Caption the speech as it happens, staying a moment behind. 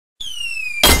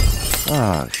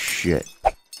Ah, shit.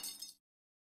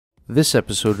 This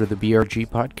episode of the BRG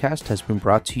podcast has been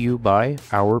brought to you by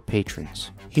our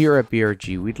patrons. Here at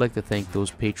BRG, we'd like to thank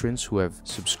those patrons who have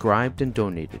subscribed and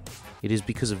donated. It is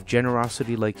because of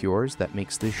generosity like yours that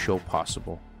makes this show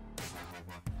possible.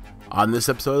 On this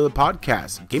episode of the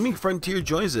podcast, Gaming Frontier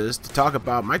joins us to talk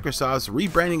about Microsoft's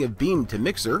rebranding of Beam to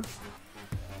Mixer.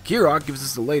 Kirok gives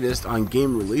us the latest on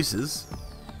game releases.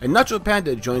 And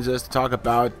Nachopanda joins us to talk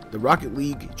about the Rocket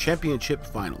League Championship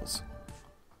Finals.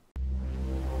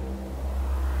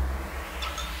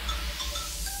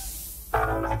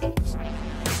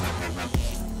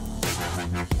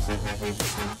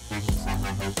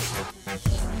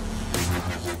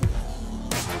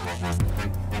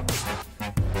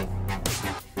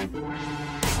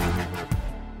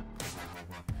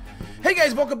 Hey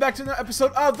guys, welcome back to another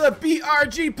episode of the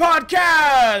BRG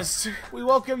podcast! We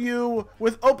welcome you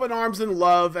with open arms and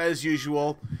love as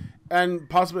usual, and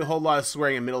possibly a whole lot of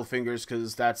swearing and middle fingers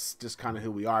because that's just kind of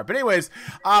who we are. But anyways,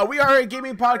 we are a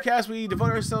gaming podcast. We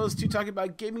devote ourselves to talking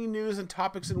about gaming news and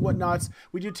topics and whatnots.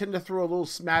 We do tend to throw a little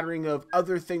smattering of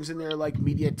other things in there like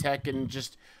media tech and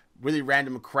just really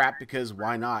random crap because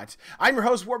why not? I'm your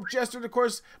host, Warp Jester, and of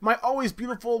course, my always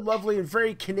beautiful, lovely, and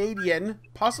very Canadian,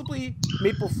 possibly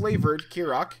maple-flavored,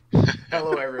 Kirok.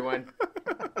 Hello, everyone.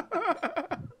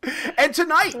 And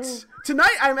tonight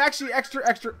I'm actually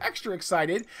extra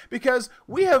excited because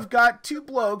we have got two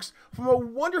blokes from a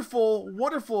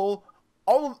wonderful,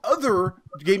 all other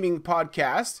gaming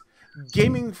podcast,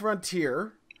 Gaming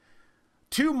Frontier.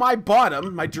 To my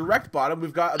bottom, my direct bottom,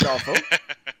 we've got Adolfo.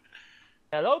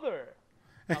 Hello there.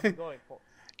 How's it going, folks?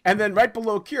 And then right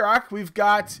below Kirok, we've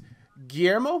got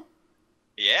Guillermo.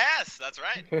 Yes, that's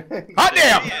right. Hot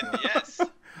damn! Yes.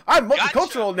 I'm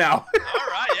multicultural now. All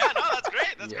right, yeah, no, that's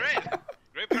great. That's great.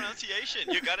 Great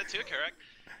pronunciation. You got it too, correct?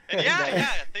 And yeah,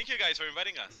 thank you guys for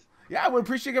inviting us. Yeah, we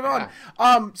appreciate you coming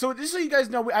on. So just so you guys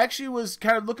know, I actually was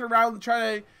kind of looking around and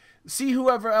trying to see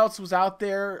whoever else was out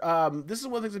there. This is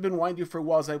one of the things I've been wanting to do for a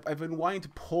while. Is I've been wanting to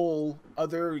pull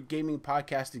other gaming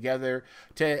podcasts together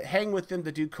to hang with them,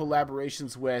 to do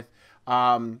collaborations with.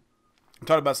 I'm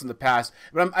talking about this in the past,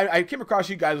 but I came across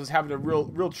you guys. Was having a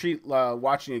real treat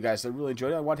watching you guys. I really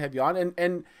enjoyed it. I want to have you on,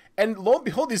 and lo and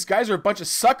behold, these guys are a bunch of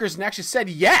suckers and actually said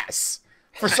yes.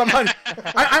 For someone,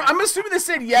 I'm assuming they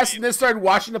said yes and then started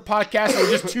watching the podcast and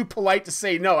were just too polite to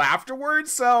say no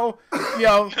afterwards. So, you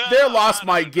know, they lost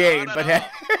my game. But hey.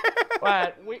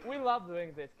 Well, we love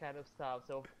doing this kind of stuff,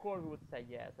 so of course we would say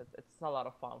yes. It's a lot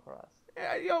of fun for us.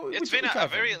 Yeah, you know, it's been a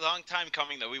very long time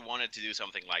coming that we wanted to do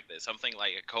something like this, something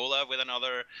like a collab with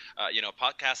another,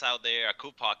 podcast out there, a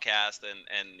cool podcast,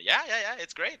 and yeah,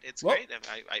 it's great. It's great.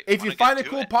 If you find a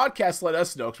cool podcast, let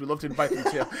us know because we'd love to invite them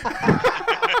too.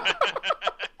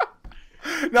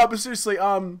 No, but seriously,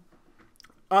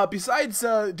 besides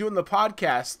doing the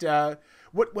podcast,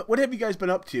 what have you guys been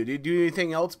up to? Do you do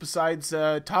anything else besides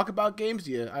talk about games?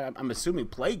 Do you? I'm assuming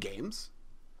play games.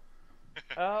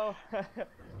 Oh,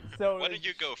 so why don't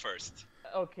you go first?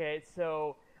 Okay,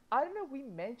 so I don't know. We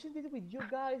mentioned it with you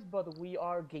guys, but we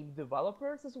are game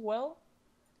developers as well.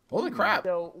 Holy crap!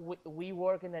 So we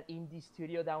work in an indie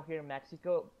studio down here in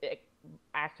Mexico.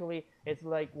 Actually, it's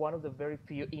like one of the very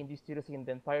few indie studios in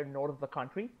the entire north of the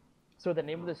country. So the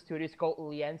name of the studio is called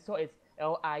Lienzo. It's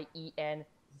Lienzo.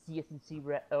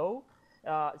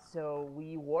 So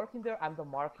we work in there. I'm the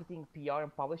marketing, PR,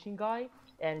 and publishing guy,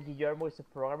 and Guillermo is a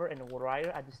programmer and a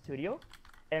writer at the studio.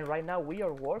 And right now we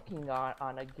are working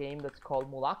on a game that's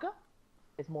called Mulaka.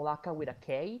 It's Mulaka with a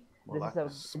K.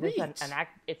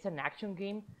 It's an action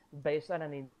game based on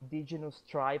an indigenous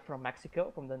tribe from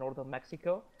Mexico, from the north of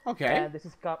Mexico. Okay. And this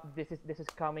is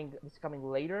coming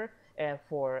later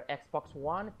for Xbox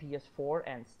One, PS4,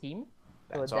 and Steam.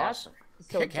 That's awesome.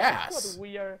 So Kick ass.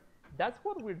 That's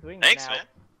what we're doing Thanks, now. Man.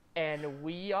 And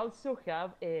we also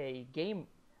have a game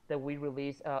that we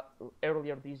released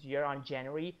earlier this year on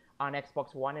January on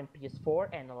Xbox One and PS4,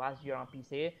 and last year on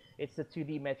PC. It's a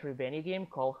 2D Metroidvania game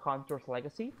called Hunter's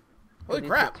Legacy. Holy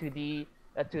crap! It's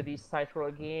a 2D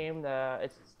side-scroller game that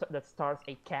stars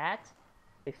a cat,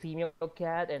 a female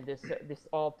cat, and this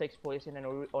all takes place in an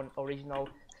original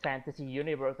fantasy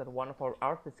universe that one of our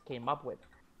artists came up with.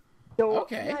 So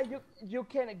okay. Yeah, you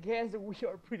can guess that we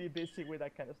are pretty busy with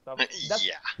that kind of stuff.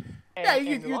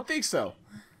 You'd think so.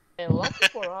 And lucky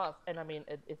for us, and I mean,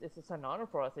 it's an honor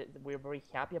for us. We're very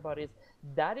happy about it.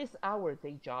 That is our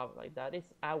day job. Like, that is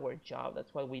our job.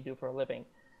 That's what we do for a living.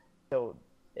 So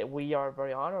we are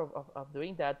very honored of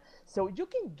doing that. So you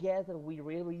can guess that we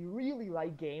really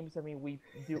like games. I mean, we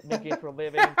do make games for a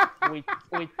living. we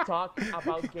talk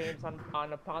about games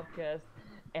on a podcast.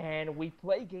 and we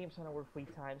play games on our free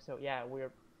time. So yeah, we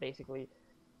basically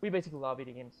love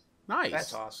video games. Nice.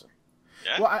 That's awesome.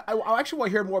 Yeah. Well, I actually want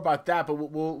to hear more about that, but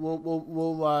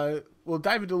we'll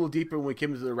dive into a little deeper when we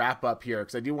come into the wrap up here,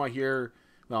 because I do want to hear.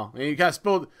 Well, I mean, you kind of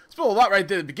spilled a lot right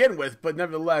there to begin with, but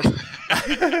nevertheless.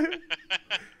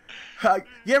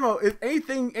 Guillermo,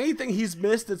 anything he's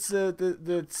missed that's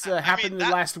happened in the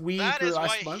last week or last month?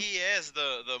 That is why he is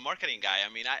the marketing guy. I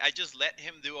mean, I just let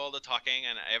him do all the talking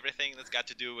and everything that's got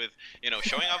to do with,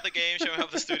 showing off the game, showing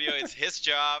off the studio. It's his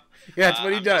job. Yeah, that's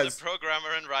what he does. He's a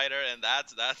programmer and writer, and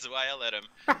that's why I let him.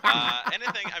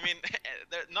 Anything, I mean,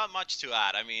 there's not much to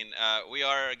add. I mean, we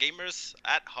are gamers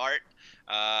at heart.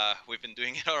 We've been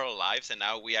doing it our whole lives, and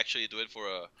now we actually do it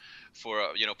for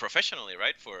professionally,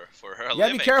 right? For a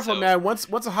living. Be careful, man.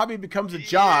 Once a hobby becomes a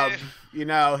job,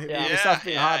 it stops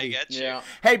being a hobby. I get you. Yeah.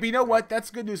 Hey, but you know what? That's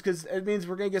good news, because it means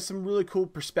we're gonna get some really cool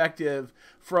perspective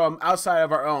from outside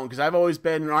of our own. Because I've always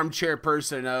been an armchair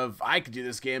person of, I could do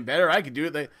this game better, I could do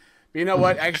it. But you know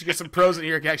what? I actually get some pros in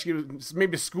here can actually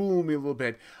maybe school me a little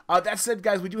bit. That said,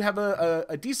 guys, we do have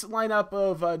a decent lineup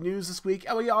of news this week.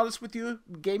 I'll be honest with you,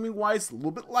 gaming-wise, a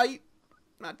little bit light.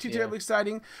 Not too terribly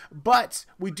exciting. But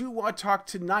we do want to talk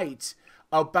tonight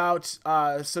about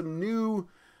some new...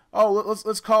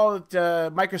 let's call it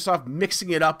Microsoft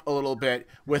mixing it up a little bit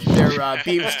with their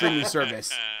Beam streaming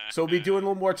service. So we'll be doing a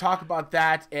little more talk about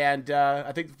that. And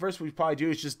I think the first we probably do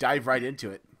is just dive right into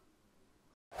it.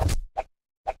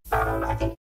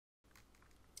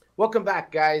 Welcome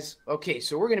back, guys. Okay,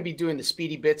 so we're going to be doing the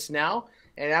speedy bits now,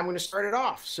 and I'm going to start it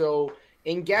off. So,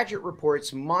 Engadget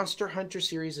reports Monster Hunter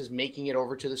series is making it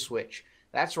over to the Switch.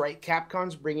 That's right,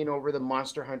 Capcom's bringing over the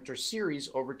Monster Hunter series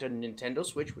over to Nintendo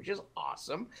Switch, which is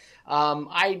awesome.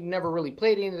 I never really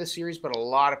played any of the series, but a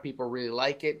lot of people really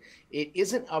like it. It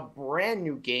isn't a brand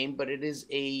new game, but it is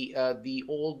the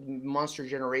old Monster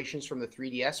Generations from the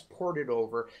 3DS ported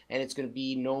over, and it's going to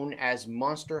be known as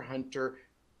Monster Hunter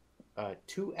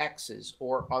 2X's,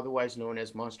 or otherwise known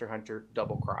as Monster Hunter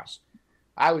Double Cross.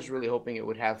 I was really hoping it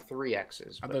would have 3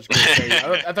 X's. I thought you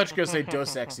were going to say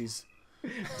Dos Equis.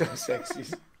 Dos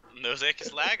Equis. Dos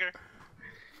Equis Lager.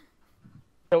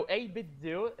 So 8-Bit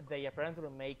Do, they apparently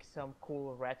make some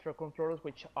cool retro controllers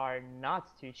which are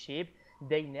not too cheap.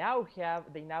 They now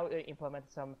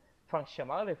implement some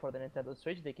functionality for the Nintendo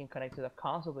Switch. They can connect to the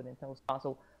console, the Nintendo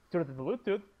console, through the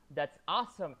Bluetooth. That's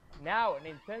awesome. Now,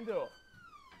 Nintendo,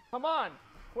 come on,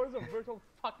 where's the virtual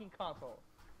fucking console?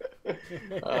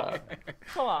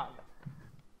 Come on.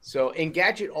 So,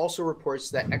 Engadget also reports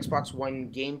that Xbox One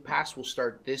Game Pass will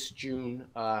start this June,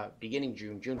 beginning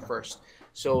June 1st.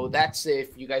 So that's,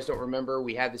 if you guys don't remember,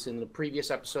 we had this in the previous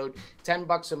episode.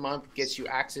 $10 a month gets you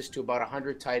access to about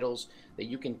 100 titles that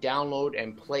you can download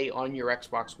and play on your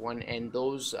Xbox One. And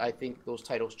those, I think those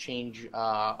titles change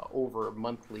over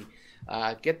monthly.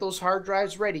 Get those hard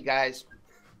drives ready, guys.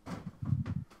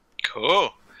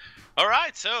 Cool. All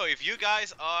right, so if you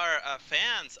guys are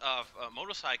fans of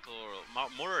motorcycle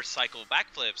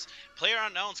backflips,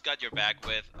 PlayerUnknown's got your back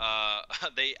with.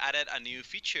 They added a new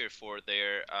feature for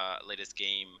their latest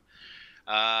game,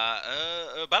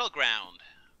 Battleground,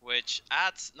 which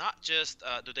adds not just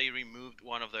do they removed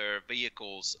one of their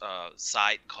vehicles'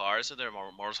 side cars of their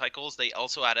motorcycles, they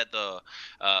also added the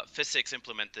physics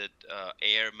implemented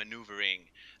air maneuvering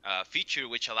feature,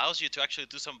 which allows you to actually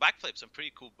do some backflips. Some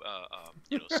pretty cool,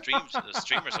 streamers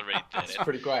already did it. It's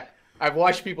pretty quiet. I've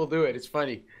watched people do it. It's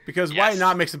funny. Because why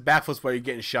not make some backflips while you're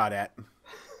getting shot at?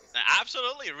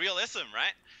 Absolutely, realism,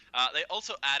 right? They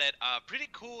also added a pretty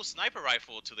cool sniper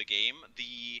rifle to the game.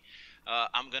 The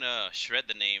I'm gonna shred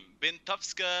the name.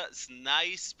 Bintovska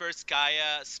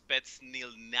Snajperskaya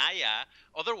Spetsnilnaya,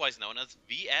 otherwise known as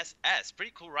VSS.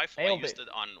 Pretty cool rifle. I used it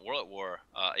on World War.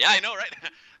 Yeah, I know, right?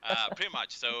 Pretty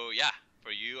much. So yeah,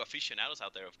 for you aficionados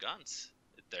out there of guns,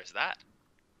 there's that.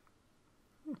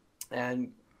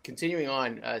 And continuing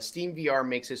on, Steam VR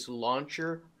makes its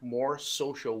launcher more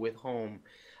social with home.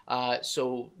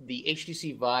 So the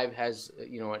HTC Vive has,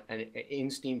 in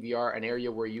Steam VR, an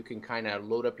area where you can kind of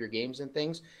load up your games and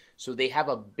things. So they have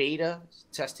a beta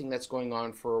testing that's going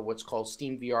on for what's called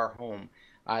Steam VR Home.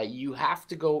 You have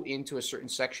to go into a certain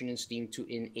section in Steam to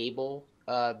enable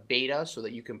beta so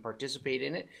that you can participate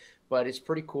in it. But it's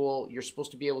pretty cool. You're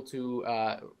supposed to be able to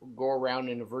go around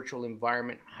in a virtual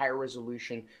environment, higher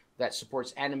resolution, that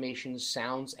supports animations,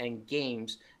 sounds, and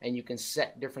games, and you can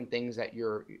set different things as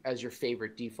your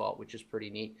favorite default, which is pretty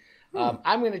neat.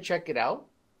 I'm going to check it out,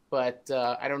 but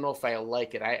I don't know if I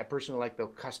like it. I personally like the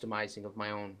customizing of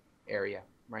my own area,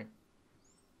 right?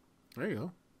 There you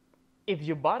go. if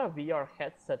you bought a VR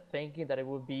headset thinking that it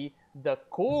would be the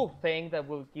cool thing that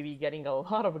will be getting a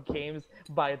lot of games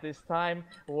by this time,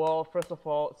 well, first of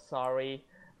all, sorry.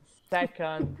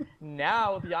 Second,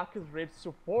 now the Oculus Rift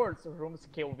supports room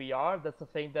scale VR. That's the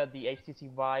thing that the HTC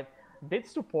Vive did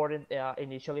support it,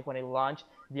 initially when it launched.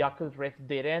 The Oculus Rift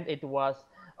didn't. It wasn't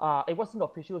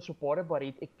officially supported, but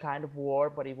it kind of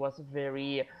worked. But it was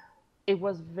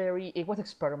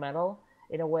experimental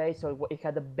in a way, so it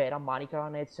had the beta moniker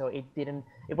on it, so it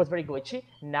was very glitchy.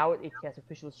 Now it has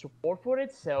official support for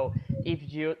it, so if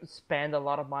you spend a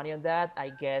lot of money on that, I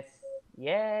guess,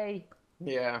 yay.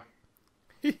 Yeah.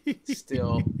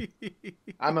 Still,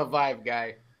 I'm a Vive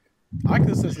guy.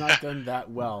 Oculus has not done that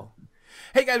well.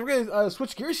 Hey guys, we're gonna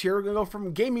switch gears here. We're gonna go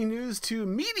from gaming news to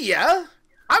media.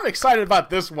 I'm excited about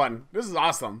this one. This is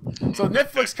awesome. So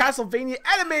Netflix Castlevania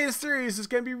animated series is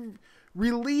gonna be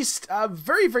released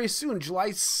very, very soon,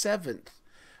 July 7th.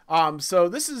 So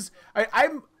this is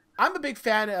I'm a big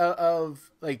fan of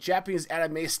like Japanese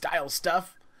anime style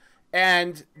stuff,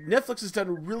 and Netflix has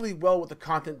done really well with the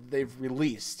content that they've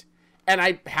released. And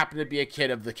I happen to be a kid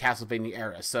of the Castlevania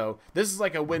era, so this is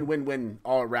like a win-win-win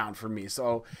all around for me.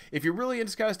 So if you're really into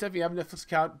this kind of stuff, you have a Netflix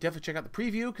account, definitely check out the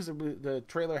preview because the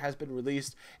trailer has been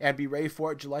released, and be ready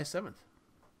for it July 7th.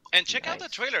 And check out the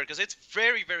trailer because it's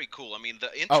very, very cool. I mean,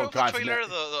 the intro of the trailer,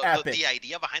 the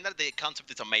idea behind that, the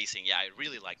concept is amazing. Yeah, I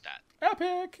really like that.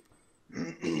 Epic.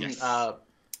 Yes.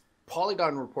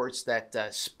 Polygon reports that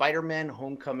Spider-Man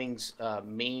Homecoming's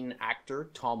main actor,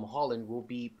 Tom Holland, will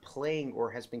be playing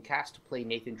or has been cast to play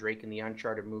Nathan Drake in the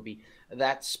Uncharted movie.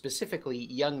 That's specifically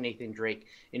young Nathan Drake.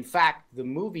 In fact, the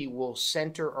movie will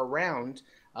center around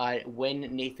when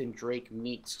Nathan Drake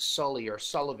meets Sully or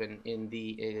Sullivan in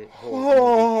the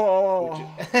whole movie.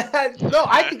 No,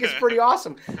 I think it's pretty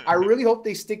awesome. I really hope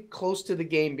they stick close to the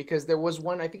game because there was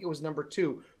one, I think it was number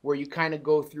 2, where you kind of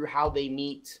go through how they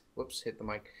meet. Whoops, hit the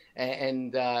mic.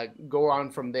 And go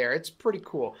on from there. It's pretty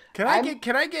cool. Can I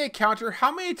get a counter?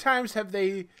 How many times have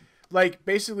they like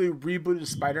basically rebooted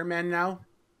Spider-Man now?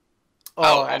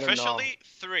 Oh, officially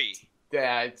 3.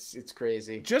 Yeah, it's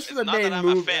crazy. Just for the main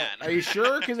movie. Are you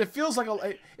sure? Because it feels like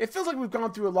we've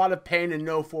gone through a lot of pain and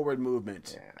no forward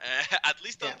movement. Yeah. At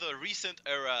least of the recent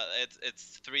era,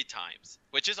 it's 3 times,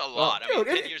 which is a lot. I mean,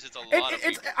 10 years is a lot of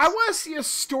reboots. I want to see a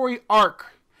story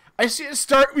arc. I see it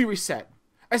start, we reset.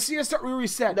 I see it start, we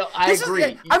reset. No, I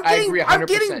agree. I agree 100%. I'm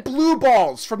getting blue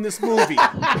balls from this movie.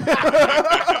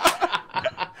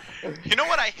 You know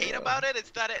what I hate about it?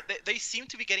 It's that they seem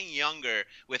to be getting younger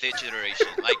with each iteration.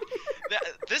 Like,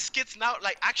 this kid's now,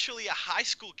 like, actually a high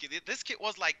school kid. This kid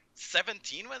was, like,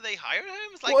 17 when they hired him?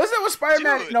 It's like, well, isn't that what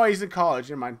Spider-Man... Dude. No, he's in college.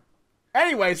 Never mind.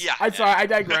 Anyways, sorry, I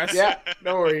digress. Yeah,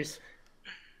 no worries.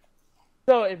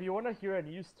 So, if you want to hear a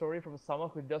news story from someone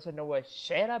who doesn't know a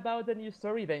shit about the news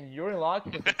story, then you're in luck,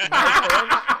 because it's my turn.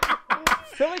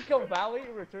 Silicon Valley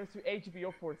returns to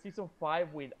HBO for season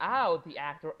 5 without the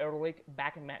actor Erlich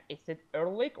Bachman. Is it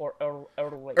Erlich or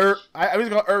Erlich? I was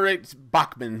going to Erlich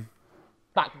Bachman.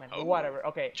 Bachman, whatever.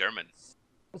 Okay. German.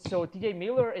 So TJ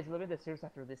Miller is leaving the series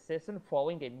after this season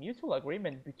following a mutual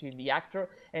agreement between the actor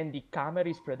and the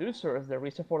comedy's producers. The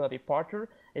reason for the departure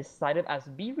is cited as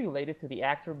being related to the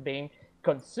actor being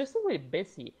consistently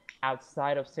busy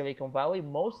outside of Silicon Valley,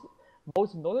 most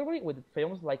notably with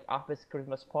films like Office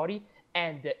Christmas Party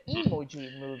and the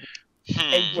Emoji Movie.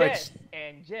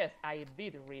 And yes, I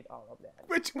did read all of that.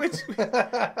 Which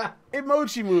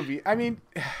Emoji Movie? I mean,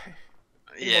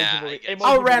 yeah,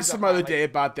 I'll rant some other day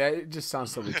about that. It just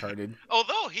sounds so retarded.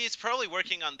 Although he's probably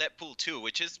working on Deadpool 2,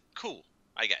 which is cool,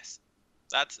 I guess.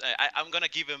 That's I'm gonna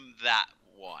give him that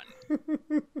one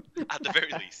at the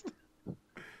very least.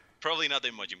 Probably not the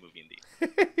Emoji Movie, indeed.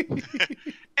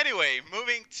 Anyway,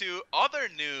 moving to other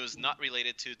news not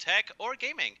related to tech or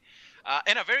gaming.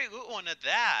 And a very good one at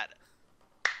that.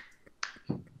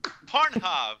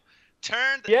 Pornhub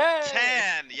turned 10.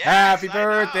 Yes, Happy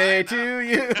birthday to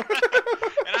you.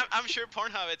 And I'm sure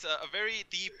Pornhub, it's a very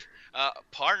deep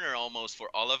partner almost for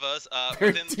all of us.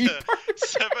 Within the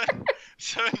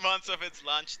 7 months of its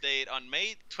launch date on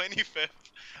May 25th,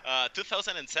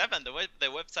 2007, the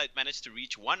website managed to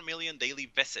reach 1 million daily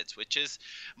visits, which is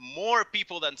more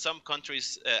people than some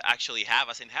countries actually have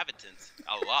as inhabitants.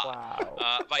 A lot.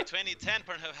 Wow. By 2010,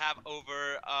 Pornhub have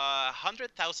over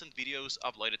 100,000 videos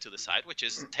uploaded to the site, which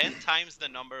is 10 times the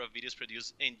number of videos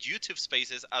produced in YouTube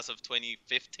Spaces as of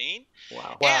 2015.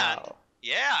 Wow. And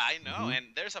yeah, I know. And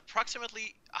there's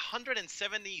approximately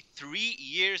 173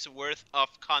 years worth of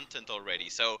content already.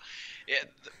 So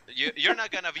you're not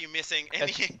going to be missing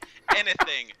anything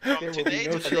from today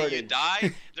to the day you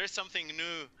die. There's something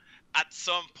new at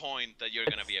some point that you're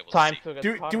gonna be able to Time see. to get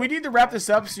Do started. we need to wrap this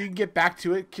up so you can get back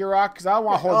to it, Kirok? Because I don't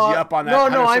want to hold you up on that. No,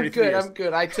 I'm 133 good. years. I'm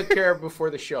good. I took care of it before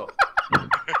the show.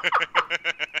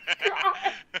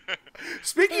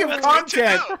 Speaking of That's good to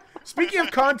content, know. speaking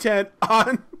of content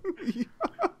on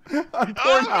on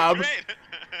Oh, Pornhub, great.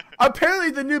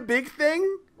 apparently the new big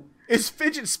thing is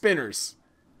fidget spinners.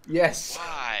 Yes.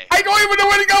 Why? I don't even know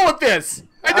where to go with this.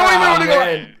 I don't even know where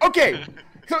to man. go. Okay,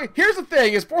 so here's the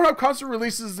thing: is Pornhub constantly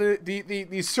releases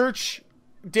the search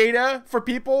data for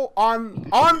people on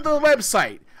the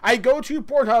website. I go to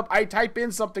Pornhub, I type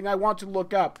in something I want to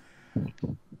look up.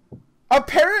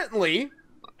 Apparently,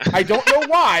 I don't know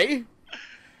why.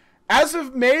 As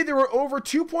of May, there were over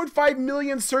 2.5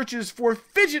 million searches for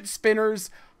fidget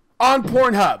spinners on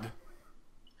Pornhub.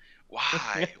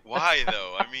 Why? Why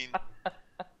though? I mean,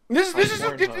 This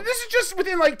is just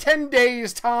within like 10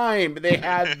 days time they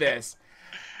had this.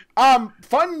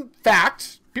 Fun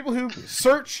fact, people who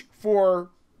search for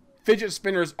fidget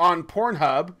spinners on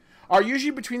Pornhub are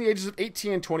usually between the ages of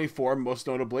 18 and 24, most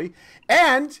notably.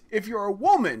 And if you're a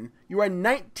woman, you are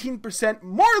 19%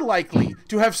 more likely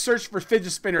to have searched for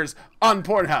fidget spinners on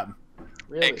Pornhub.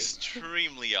 Really?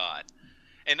 extremely odd.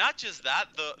 And not just that,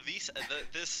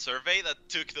 this survey that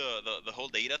took the whole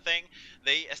data thing,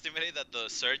 they estimated that the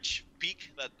search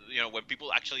peak, that when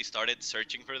people actually started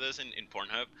searching for this in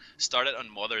Pornhub, started on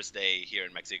Mother's Day here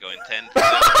in Mexico in 10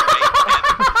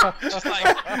 just like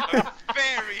a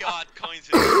very odd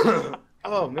coincidence.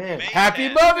 Oh man. May Happy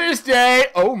 10th. Mother's Day!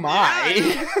 Oh my!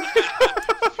 Yeah.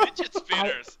 Fidget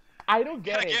spinners. I don't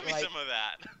get Gotta it. give me Like, some of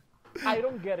that. I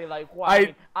don't get it. Like,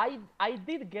 why? I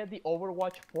did get the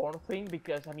Overwatch porn thing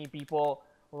because people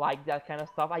like that kind of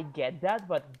stuff. I get that,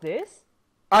 but this?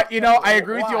 I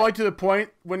agree with you Why? only to the point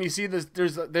when you see this.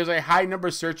 There's a high number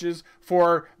of searches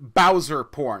for Bowser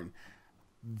porn.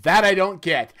 That I don't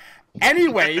get.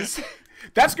 Anyways,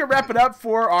 that's gonna wrap it up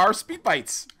for our Speed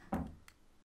Bites.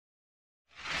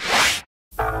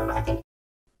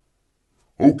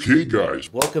 Okay,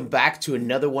 guys. Welcome back to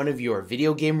another one of your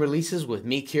video game releases with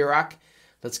me, Kirok.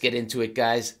 Let's get into it,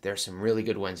 guys. There's some really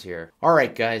good ones here. All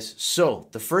right, guys. So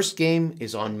the first game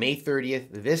is on May 30th.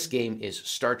 This game is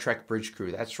Star Trek Bridge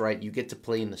Crew. That's right. You get to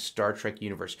play in the Star Trek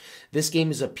universe. This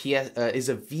game is a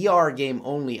VR game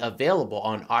only, available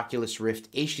on Oculus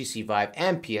Rift, HTC Vive,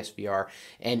 and PSVR.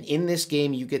 And in this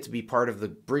game, you get to be part of the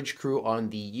bridge crew on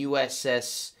the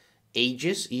USS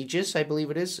Aegis, I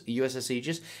believe it is, USS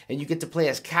Aegis, and you get to play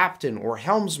as captain or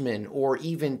helmsman or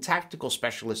even tactical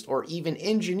specialist or even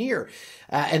engineer.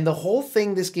 And the whole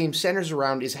thing this game centers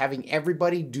around is having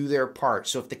everybody do their part.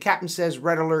 So if the captain says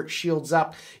red alert, shields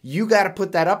up, you got to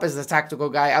put that up as the tactical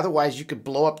guy. Otherwise, you could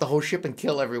blow up the whole ship and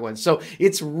kill everyone. So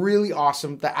it's really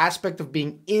awesome. The aspect of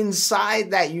being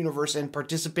inside that universe and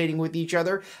participating with each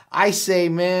other, I say,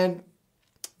 man,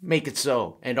 make it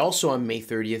so. And also on May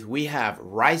 30th, we have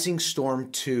Rising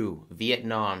Storm 2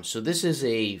 Vietnam. So this is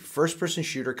a first-person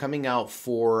shooter coming out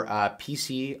for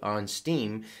PC on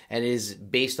Steam and is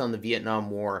based on the Vietnam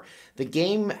War. The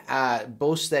game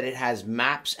boasts that it has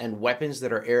maps and weapons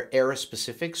that are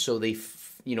era-specific, so they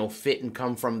fit and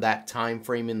come from that time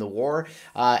frame in the war.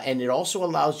 And it also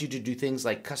allows you to do things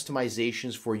like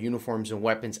customizations for uniforms and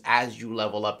weapons as you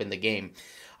level up in the game.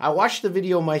 I watched the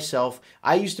video myself.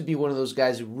 I used to be one of those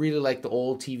guys who really liked the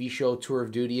old TV show Tour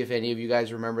of Duty, if any of you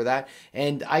guys remember that.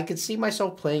 And I could see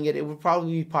myself playing it. It would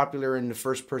probably be popular in the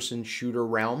first-person shooter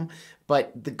realm.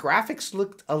 But the graphics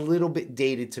looked a little bit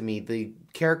dated to me. The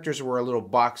characters were a little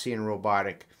boxy and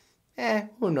robotic.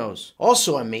 Who knows?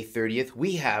 Also on May 30th,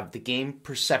 we have the game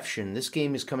Perception. This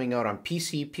game is coming out on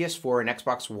PC, PS4, and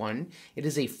Xbox One. It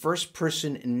is a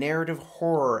first-person narrative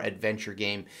horror adventure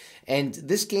game. And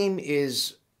this game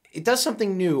it does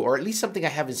something new, or at least something I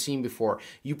haven't seen before.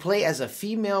 You play as a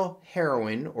female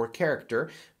heroine or character,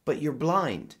 but you're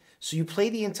blind. So you play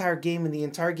the entire game, and the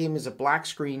entire game is a black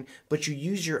screen, but you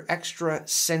use your extra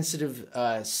sensitive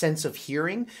sense of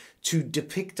hearing to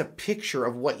depict a picture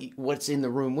of what's in the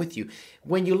room with you.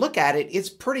 When you look at it, it's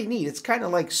pretty neat. It's kind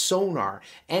of like sonar,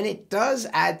 and it does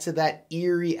add to that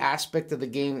eerie aspect of the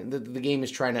game that the game is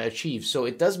trying to achieve. So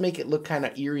it does make it look kind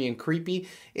of eerie and creepy.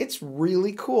 It's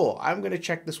really cool. I'm going to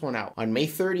check this one out. On May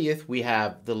 30th, we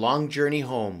have The Long Journey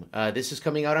Home. This is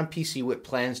coming out on PC with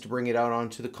plans to bring it out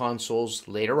onto the consoles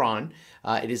later on.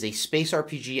 It is a space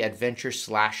RPG adventure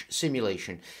 /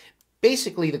 simulation.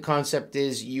 Basically, the concept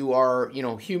is you are,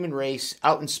 human race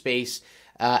out in space,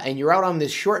 and you're out on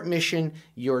this short mission,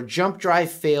 your jump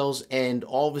drive fails, and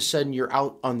all of a sudden you're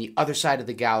out on the other side of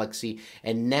the galaxy,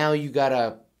 and now you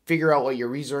gotta figure out what your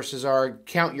resources are,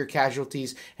 count your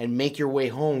casualties, and make your way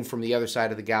home from the other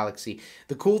side of the galaxy.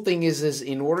 The cool thing is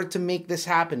in order to make this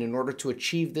happen, in order to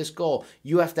achieve this goal,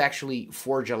 you have to actually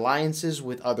forge alliances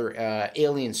with other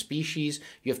alien species.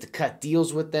 You have to cut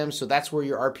deals with them, so that's where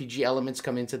your RPG elements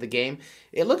come into the game.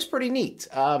 It looks pretty neat.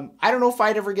 I don't know if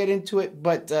I'd ever get into it,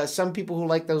 but some people who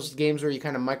like those games where you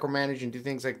kind of micromanage and do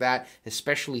things like that,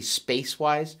 especially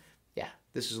space-wise, yeah,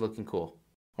 this is looking cool.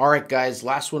 All right, guys,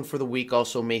 last one for the week,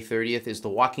 also May 30th, is The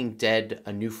Walking Dead,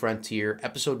 A New Frontier,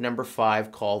 episode number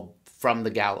 5, called From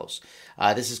the Gallows.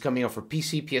 This is coming out for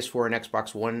PC, PS4, and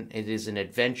Xbox One. It is an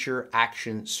adventure,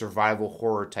 action, survival,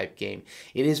 horror type game.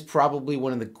 It is probably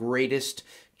one of the greatest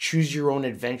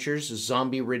choose-your-own-adventures,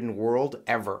 zombie-ridden world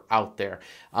ever out there.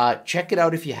 Check it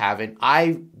out if you haven't.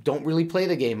 I don't really play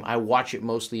the game. I watch it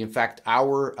mostly. In fact,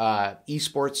 our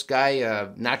esports guy,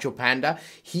 Nachopanda,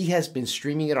 he has been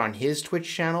streaming it on his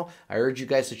Twitch channel. I urge you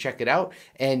guys to check it out,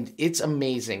 and it's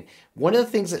amazing. One of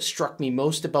the things that struck me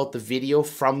most about the video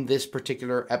from this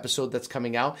particular episode that's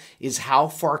coming out is how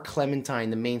far Clementine,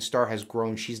 the main star, has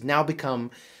grown. She's now become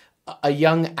a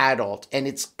young adult, and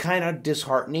it's kind of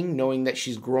disheartening knowing that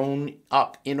she's grown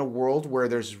up in a world where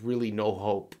there's really no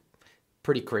hope.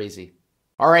 Pretty crazy.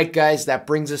 All right, guys, that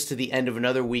brings us to the end of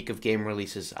another week of game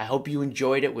releases. I hope you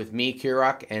enjoyed it with me,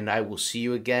 Kirok, and I will see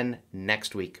you again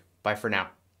next week. Bye for now.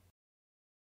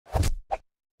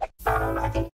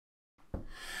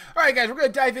 All right, guys, we're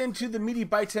going to dive into the meaty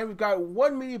bite today. We've got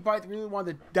one meaty bite that we really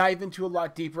wanted to dive into a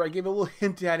lot deeper. I gave a little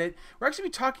hint at it. We're actually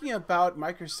be talking about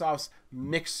Microsoft's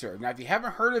Mixer. Now, if you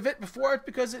haven't heard of it before, it's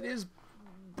because it is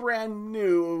brand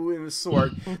new in the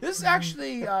sort. This is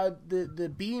actually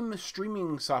the Beam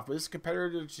streaming software. This is a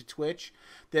competitor to Twitch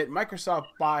that Microsoft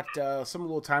bought some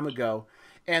little time ago,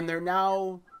 and they're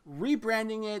now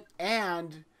rebranding it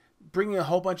and bringing a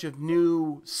whole bunch of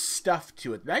new stuff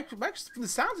to it. From the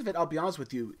sounds of it, I'll be honest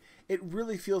with you, it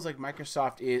really feels like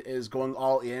Microsoft is going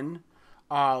all in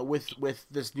with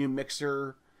this new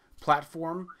Mixer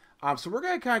platform. So we're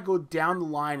going to kind of go down the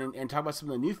line and talk about some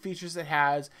of the new features it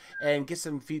has and get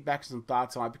some feedback and some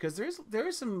thoughts on it, because there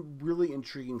is some really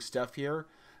intriguing stuff here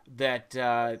that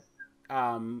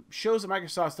shows that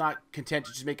Microsoft's not content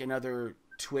to just make another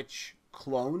Twitch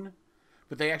clone,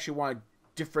 but they actually want to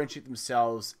differentiate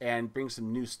themselves and bring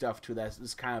some new stuff to that.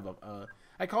 This kind of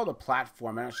I call it a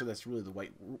platform. I'm not sure that's really the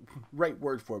right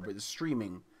word for it, but it's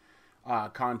streaming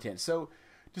content. So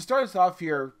to start us off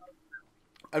here,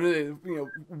 I mean,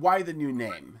 why the new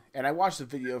name? And I watched the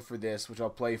video for this, which I'll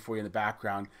play for you in the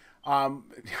background. I'll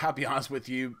be honest with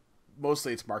you,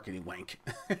 mostly it's marketing wank,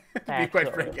 to be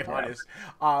quite frank and honest.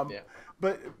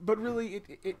 But really,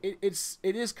 it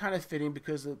is kind of fitting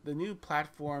because the new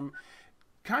platform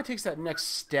kind of takes that next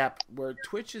step where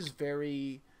Twitch is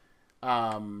very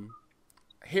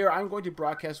here I'm going to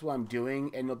broadcast what I'm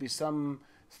doing, and there'll be some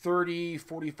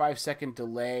 30-45 second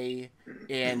delay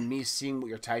in me seeing what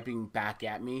you're typing back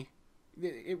at me.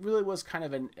 It really was kind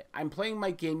of I'm playing my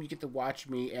game, you get to watch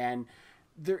me, and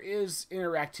there is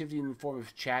interactivity in the form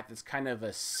of chat that's kind of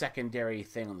a secondary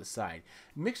thing on the side.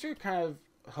 Mixer kind of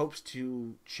hopes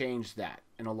to change that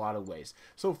in a lot of ways.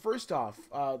 So first off,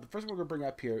 the first one we're going to bring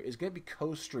up here is going to be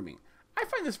co-streaming. I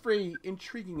find this very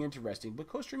intriguing and interesting, but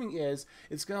co-streaming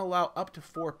it's going to allow up to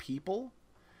 4 people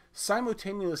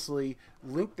simultaneously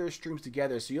link their streams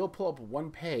together. So you'll pull up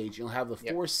one page, you'll have the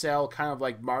 4-cell, kind of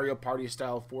like Mario Party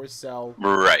style 4-cell.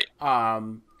 Right.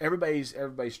 Everybody's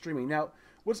streaming. Now,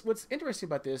 what's interesting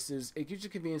about this is it gives you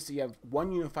convenience that you have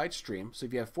one unified stream. So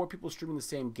if you have 4 people streaming the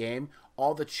same game,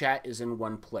 all the chat is in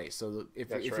one place. So if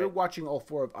you're watching all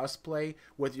 4 of us play,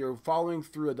 whether you're following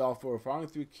through Adolfo or following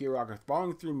through Kirok or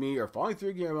following through me or following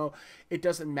through Guillermo, it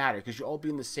doesn't matter because you'll all be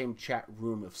in the same chat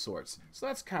room of sorts. So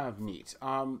that's kind of neat.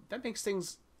 That makes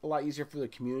things a lot easier for the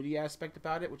community aspect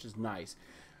about it, which is nice.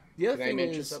 The other thing Can I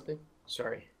mention something?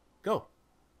 Sorry. Go.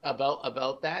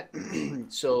 About that.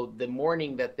 So the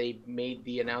morning that they made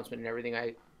the announcement and everything,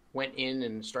 I went in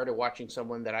and started watching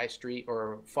someone that I stream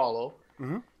or follow.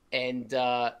 Mm-hmm. And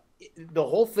the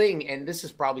whole thing, and this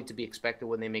is probably to be expected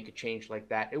when they make a change like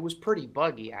that, it was pretty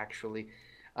buggy, actually.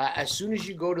 As soon as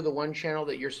you go to the one channel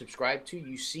that you're subscribed to,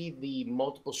 you see the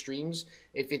multiple streams.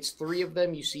 If it's 3 of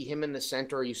them, you see him in the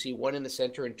center, or you see 1 in the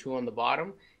center and 2 on the bottom.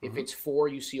 Mm-hmm. If it's 4,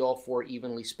 you see all 4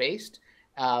 evenly spaced.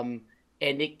 And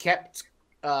it kept...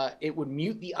 it would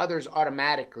mute the others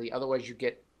automatically. Otherwise, you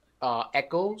get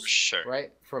echoes,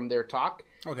 right, from their talk.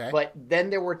 Okay. But then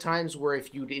there were times where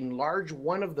if you'd enlarge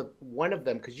one of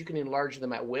them, because you can enlarge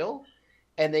them at will,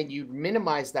 and then you'd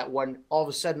minimize that one, all of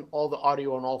a sudden all the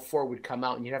audio on all 4 would come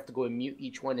out, and you'd have to go and mute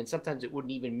each one. And sometimes it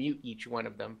wouldn't even mute each one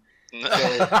of them.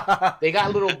 So they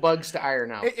got little bugs to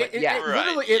iron out. But yeah,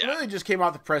 it literally just came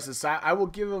out the presses. So I'll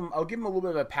give them a little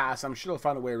bit of a pass. I'm sure they'll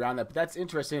find a way around that. But that's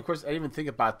interesting. Of course, I didn't even think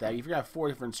about that. If you're gonna have 4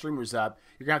 different streamers up,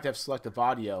 you're gonna have selective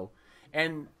audio.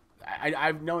 And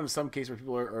I've known in some cases where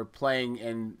people are playing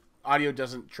and audio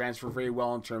doesn't transfer very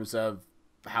well in terms of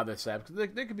how they're set up. There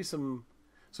could be some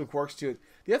quirks to it.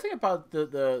 The other thing about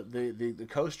the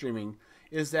co-streaming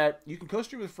is that you can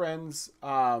co-stream with friends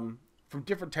from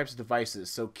different types of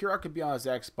devices. So Kira could be on his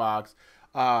Xbox.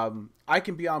 I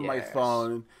can be on my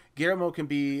phone. Guillermo can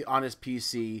be on his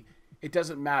PC. It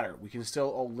doesn't matter. We can still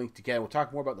all link together. We'll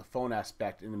talk more about the phone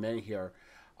aspect in a minute here.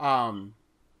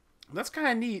 That's kind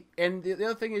of neat. And the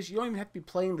other thing is you don't even have to be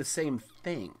playing the same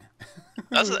thing.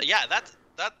 That's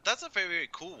a very, very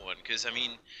cool one, because I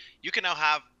mean, you can now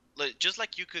have, just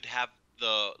like you could have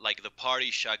the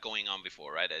party shot going on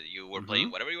before, right? You were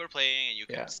playing whatever you were playing, and you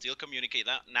can still communicate.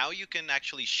 Now you can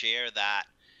actually share that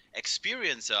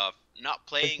experience of not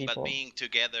playing but being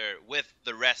together with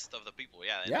the rest of the people.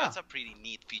 And that's a pretty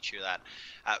neat feature that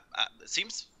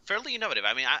seems fairly innovative.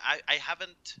 I mean, I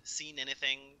haven't seen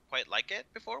anything quite like it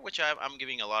before, which I'm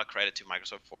giving a lot of credit to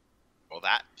Microsoft for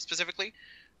that specifically.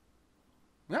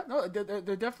 Yeah, no, they're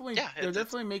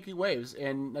definitely making waves,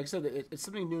 and like I said, it's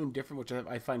something new and different, which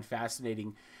I find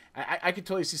fascinating. I could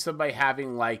totally see somebody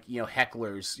having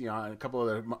hecklers, on a couple of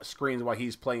their screens while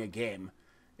he's playing a game.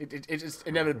 It's just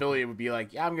inevitability. It would be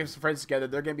like, I'm getting some friends together.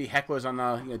 They're gonna be hecklers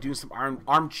on doing some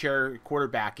armchair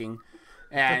quarterbacking,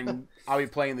 and I'll be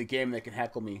playing the game that can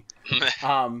heckle me.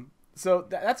 So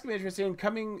that's gonna be interesting.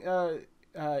 Coming.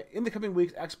 In the coming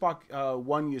weeks, Xbox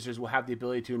One users will have the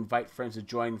ability to invite friends to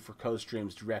join for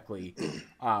co-streams directly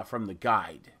from the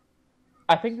guide.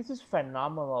 I think this is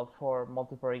phenomenal for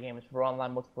multiplayer games, for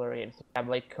online multiplayer games. Have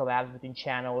collabs between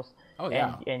channels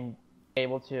and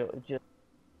able to just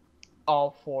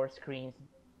all 4 screens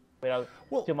without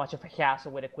too much of a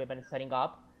hassle with equipment and setting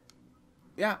up.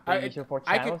 Yeah, I could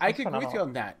agree with you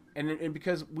on that, and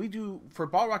because we do for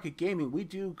Ball Rocket Gaming, we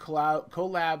do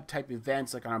collab type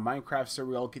events like on our Minecraft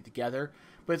server, we all get together,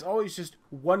 but it's always just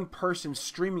one person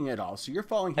streaming it all. So you're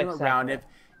following him around. If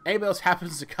anybody else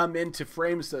happens to come into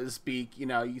frame, so to speak,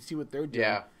 you see what they're doing.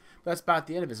 Yeah, but that's about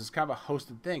the end of it. It's kind of a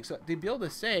hosted thing. So to be able to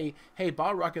say, hey,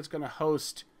 Ball Rocket's going to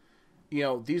host,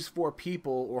 these 4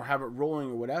 people or have it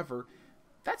rolling or whatever,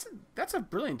 that's a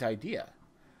brilliant idea.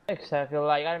 Exactly,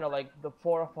 I don't know, the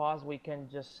 4 of us, we can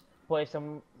just play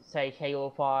some, say,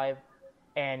 Halo 5,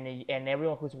 and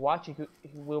everyone who's watching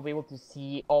will be able to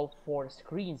see all 4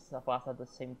 screens of us at the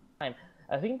same time.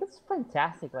 I think that's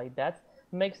fantastic. That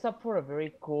makes up for a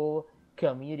very cool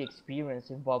community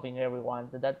experience involving everyone.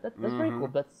 That's very cool.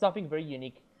 That's something very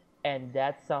unique, and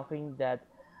that's something that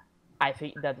I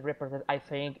think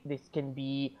this can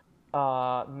be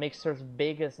Mixer's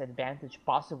biggest advantage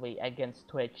possibly against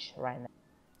Twitch right now.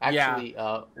 Actually,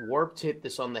 Warped hit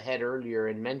this on the head earlier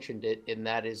and mentioned it, and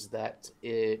that is that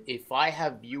if I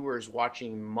have viewers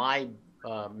watching my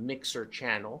Mixer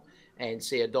channel, and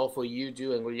say Adolfo you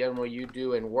do, and Guillermo you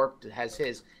do, and Warped has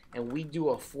his, and we do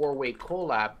a 4-way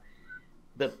collab,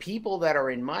 the people that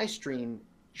are in my stream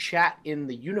chat in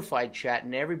the unified chat,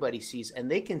 and everybody sees,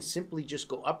 and they can simply just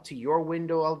go up to your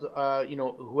window,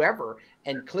 whoever,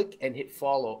 and click and hit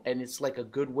follow, and it's like a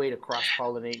good way to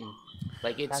cross-pollinate and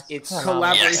it's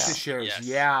collaboration shares. Yes.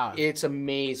 Yeah, it's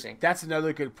amazing. That's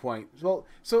another good point. Well,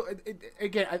 so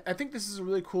again, I think this is a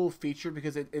really cool feature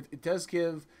because it does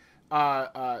give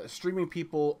streaming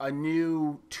people a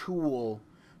new tool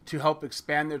to help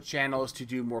expand their channels to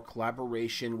do more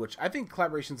collaboration, which I think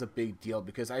collaboration is a big deal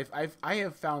because I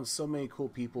have found so many cool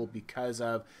people because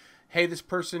of, hey, this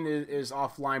person is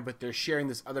offline, but they're sharing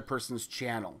this other person's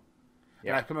channel.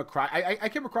 Yeah. And I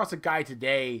came across a guy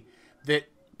today that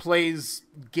plays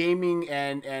gaming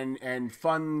and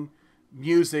fun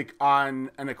music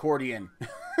on an accordion,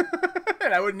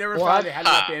 and I would never thought they had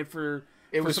that band for.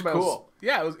 It was cool.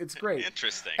 Yeah, it's great.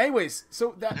 Interesting. Anyways,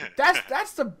 so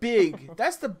that's the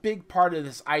big part of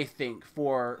this, I think,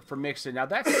 for Mixer. Now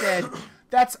that said,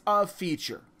 that's a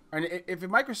feature, and if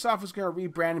Microsoft was going to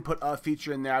rebrand and put a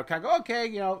feature in there, I'd kind of go, okay,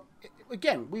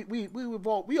 again,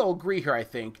 we all agree here, I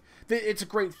think, that it's a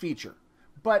great feature,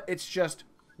 but it's just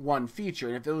one feature,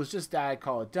 and if it was just that, I'd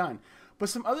call it done. But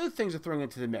some other things are thrown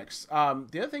into the mix.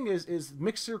 The other thing is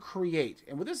Mixer Create,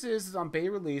 and what this is on beta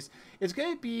release, it's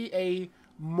going to be a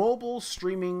mobile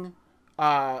streaming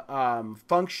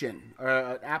function or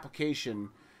an application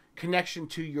connection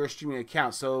to your streaming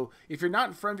account. So if you're not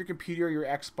in front of your computer or your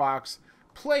Xbox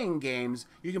playing games,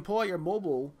 you can pull out your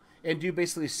mobile and do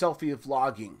basically selfie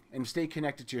vlogging and stay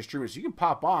connected to your streamers. You can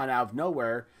pop on out of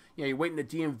nowhere. You know, you're waiting at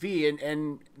DMV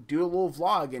and do a little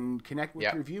vlog and connect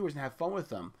with your viewers and have fun with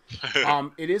them.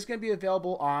 It is going to be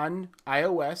available on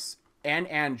iOS and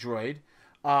Android.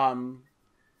 I'm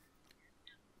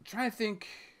trying to think.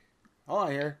 Hold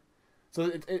on here. So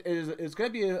it's going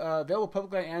to be available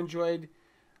publicly on Android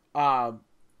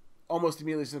almost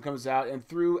immediately as it comes out, and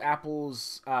through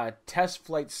Apple's test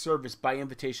flight service by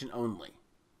invitation only.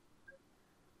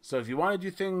 So if you want to do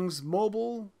things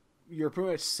mobile, you're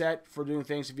pretty much set for doing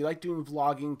things. If you like doing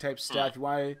vlogging type stuff, you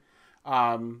want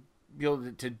to be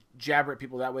able to jabber at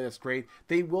people that way, that's great.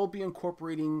 They will be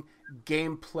incorporating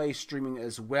gameplay streaming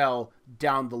as well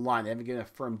down the line. They haven't given a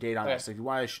firm date on that. So if you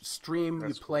want to stream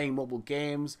you playing mobile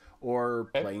games or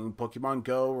playing Pokemon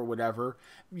Go or whatever,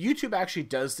 YouTube actually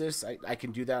does this. I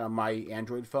can do that on my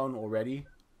Android phone already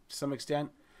to some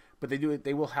extent. But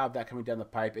they will have that coming down the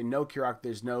pipe. And no, Kirok,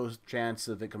 there's no chance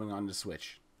of it coming on the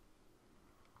Switch.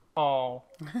 Oh.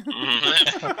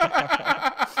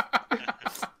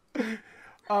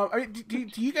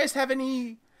 Do you guys have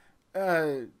any?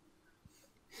 Are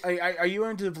you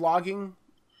into vlogging?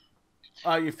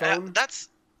 Your phone? That's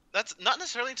not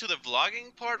necessarily into the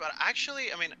vlogging part, but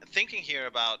actually, I mean, thinking here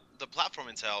about the platform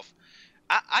itself,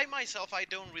 I myself, I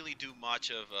don't really do much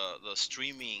of the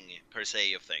streaming per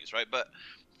se of things, right? But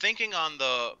thinking on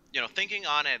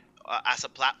it as a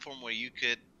platform where you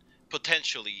could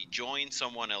potentially join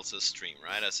someone else's stream,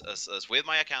 right? As with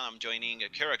my account, I'm joining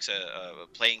Kirok's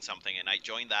playing something, and I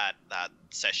join that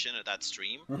session or that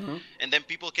stream, and then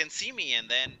people can see me, and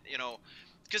then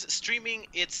because streaming,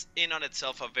 it's in on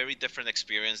itself a very different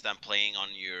experience than playing on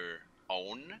your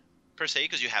own per se,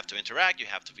 because you have to interact, you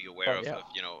have to be aware of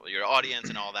your audience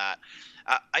and all that.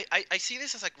 I see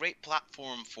this as a great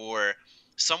platform for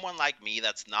someone like me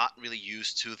that's not really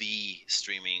used to the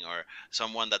streaming, or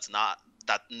someone that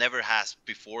never has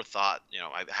before thought,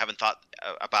 I haven't thought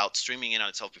about streaming in on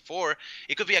itself before.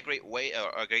 It could be a great way,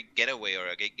 or a great getaway, or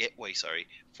a great gateway,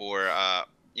 for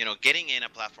getting in a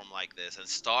platform like this and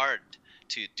start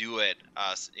to do it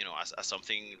as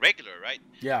something regular, right?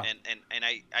 Yeah. And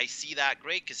I see that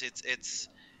great, because it's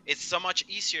so much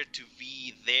easier to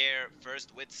be there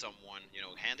first with someone,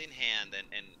 hand in hand,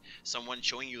 and someone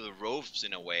showing you the ropes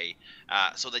in a way,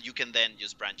 so that you can then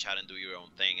just branch out and do your own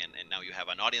thing. And now you have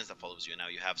an audience that follows you. Now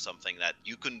you have something that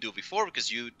you couldn't do before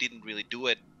because you didn't really do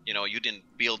it. You didn't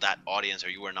build that audience, or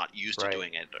you were not used to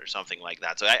doing it, or something like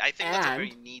that. So I think that's a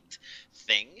very neat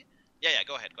thing. Yeah,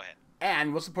 go ahead.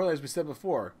 And what's important, as we said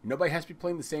before, nobody has to be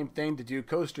playing the same thing to do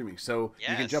co-streaming. So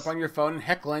you can jump on your phone and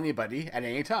heckle anybody at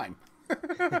any time.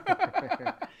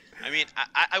 I mean,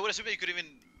 I would assume that you could even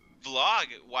vlog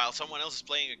while someone else is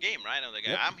playing a game, right? I'm like,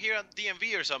 I'm here at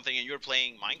DMV or something, and you're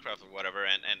playing Minecraft or whatever,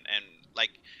 and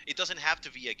like, it doesn't have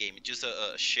to be a game; it's just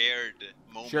a shared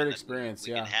moment, shared experience.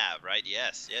 we can have, right?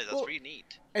 Yes, that's pretty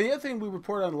neat. And the other thing we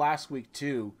reported on last week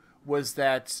too was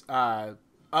that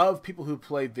of people who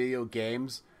play video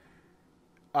games,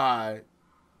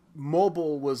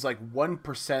 mobile was like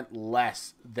 1%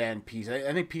 less than PC.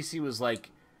 I think PC was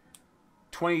like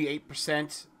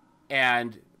 28%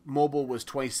 and mobile was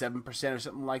 27% or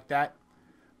something like that.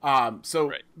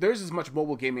 So there's as much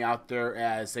mobile gaming out there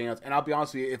as anything else. And I'll be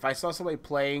honest with you, if I saw somebody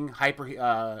playing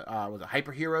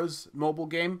Hyper Heroes mobile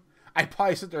game, I'd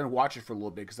probably sit there and watch it for a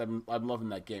little bit because I'm loving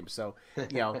that game. So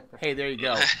hey, there you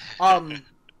go.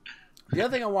 The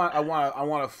other thing I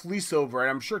want to fleece over, and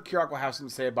I'm sure Kirok will have something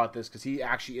to say about this because he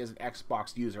actually is an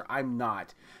Xbox user. I'm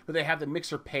not, but they have the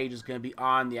Mixer page is going to be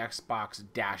on the Xbox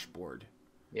dashboard.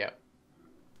 Yeah.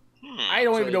 I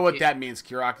don't even know what that means,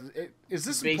 Kirok. Is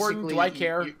this important? Do I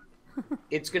care?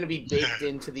 It's going to be baked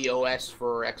into the OS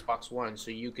for Xbox One,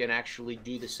 so you can actually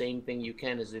do the same thing you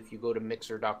can as if you go to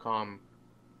Mixer.com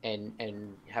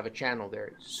and have a channel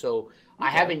there. So I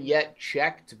haven't yet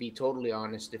checked, to be totally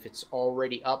honest, if it's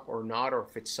already up or not, or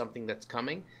if it's something that's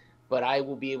coming. But I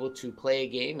will be able to play a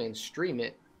game and stream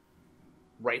it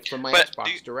right from my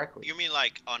Xbox directly. You mean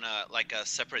like on a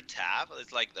separate tab?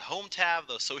 It's like the home tab,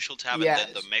 the social tab, and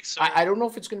then the Mixer? I don't know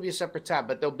if it's going to be a separate tab,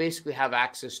 but they'll basically have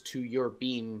access to your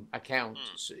Beam account.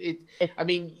 So I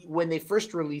mean, when they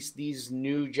first released these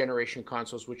new generation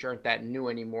consoles, which aren't that new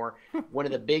anymore, one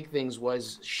of the big things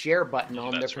was share button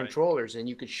on their controllers, and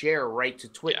you could share right to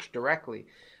Twitch directly.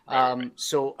 Right.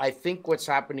 So I think what's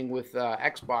happening with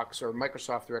Xbox, or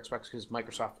Microsoft through Xbox, because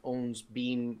Microsoft owns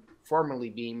Beam, formerly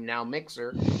Beam, now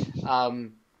Mixer,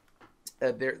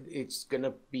 it's going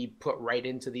to be put right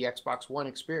into the Xbox One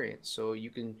experience, so you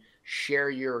can share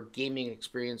your gaming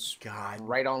experience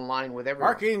right online with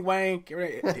everyone. Marketing wank,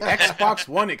 the Xbox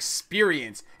One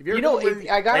experience. If you're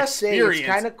I gotta say, it's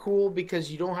kind of cool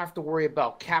because you don't have to worry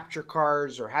about capture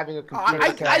cards or having a computer.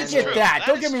 I get that.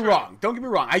 Don't get me wrong. Don't get me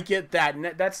wrong. I get that. And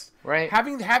that's right.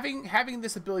 Having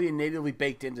this ability natively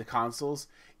baked into consoles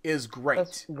is great.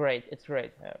 That's great. It's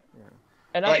great. Yeah.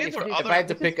 And if I had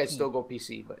to pick, I'd still go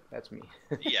PC, but that's me.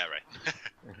 Yeah, right.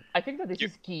 I think that this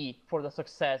is key for the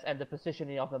success and the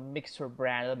positioning of the Mixer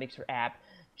brand, the Mixer app.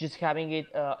 Just having it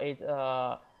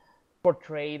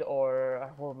portrayed, or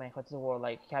what's the word?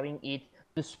 Like having it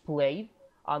displayed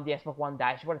on the Xbox One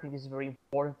dashboard. I think this is very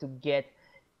important to get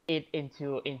it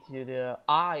into the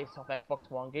eyes of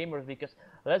Xbox One gamers, because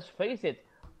let's face it,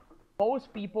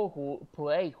 most people who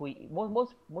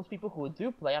people who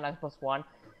do play on Xbox One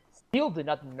still do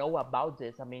not know about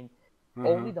this. I mean,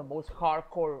 only the most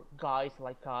hardcore guys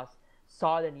like us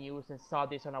saw the news and saw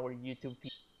this on our YouTube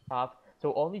stuff.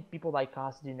 So only people like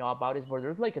us do know about it. But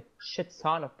there's like a shit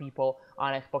ton of people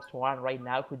on Xbox One right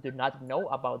now who do not know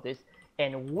about this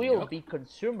and will be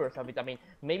consumers of it. I mean,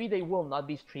 maybe they will not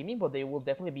be streaming, but they will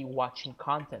definitely be watching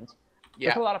content. Yeah.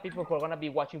 There's a lot of people who are going to be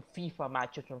watching FIFA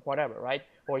matches or whatever, right?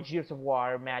 Or Gears of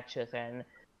War matches and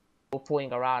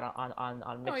fooling around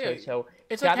on Mixer. So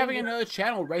it's like having another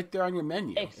channel right there on your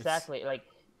menu. Exactly. Like,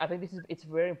 I think it's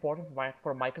very important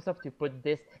for Microsoft to put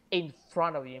this in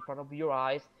front of you, in front of your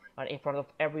eyes, and in front of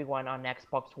everyone on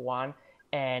Xbox One.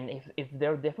 And if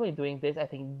they're definitely doing this, I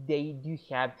think they do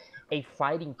have a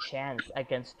fighting chance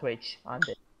against Twitch on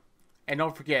this. And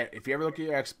don't forget, if you ever look at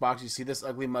your Xbox, you see this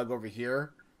ugly mug over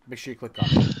here, make sure you click on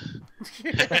it.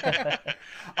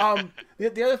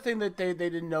 The other thing that they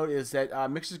didn't note is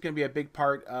that Mixer is going to be a big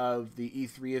part of the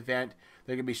E3 event.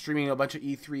 They're going to be streaming a bunch of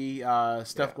E3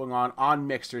 stuff going on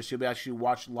Mixer, so you'll be actually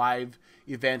watch live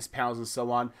events, panels, and so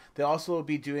on. They'll also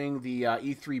be doing the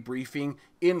E3 briefing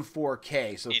in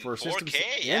 4K. So in for 4K? systems,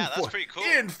 That's pretty cool.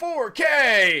 In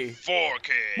 4K! 4K!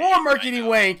 More marketing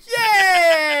wank!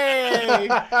 Yay!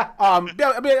 I mean,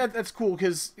 that's cool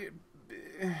because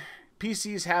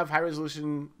PCs have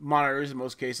high-resolution monitors in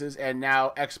most cases, and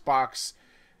now Xbox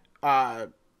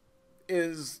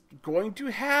is going to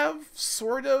have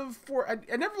sort of I'm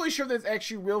never really sure if that's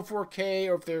actually real 4K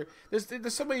or if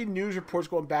there's so many news reports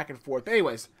going back and forth. But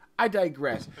anyways, I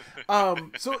digress.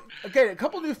 So again, a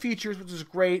couple new features, which is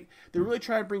great. They're really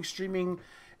trying to bring streaming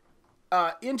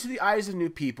into the eyes of new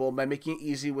people by making it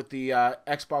easy with the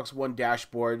Xbox One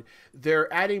dashboard.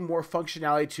 They're adding more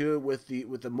functionality to it with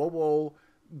the mobile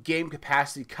game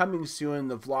capacity coming soon,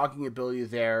 the vlogging ability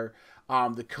there,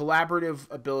 the collaborative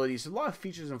abilities, a lot of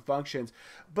features and functions.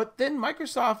 But then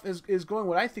Microsoft is going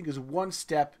what I think is one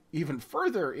step even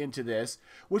further into this,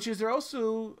 which is they're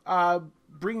also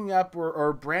bringing up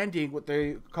or branding what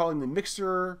they're calling the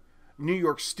Mixer New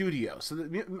York Studio. So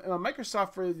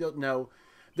Microsoft, for those who don't know,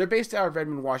 they're based out of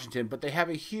Redmond, Washington, but they have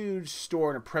a huge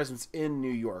store and a presence in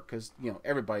New York because,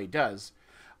 everybody does.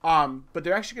 But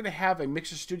they're actually going to have a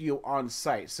Mixer Studio on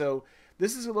site. So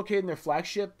this is located in their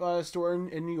flagship store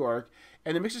in New York.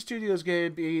 And the Mixer Studio is going to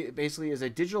be basically as a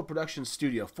digital production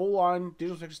studio, full-on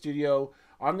digital production studio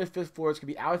on the 5th floor. It's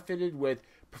going to be outfitted with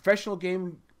professional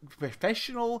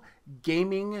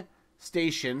gaming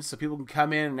stations so people can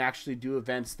come in and actually do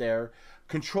events there.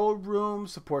 Control room,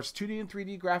 supports 2D and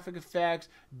 3D graphic effects,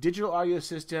 digital audio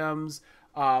systems,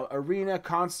 arena,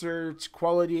 concerts,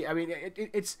 quality. I mean,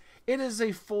 it is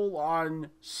a full-on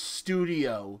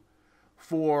studio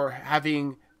for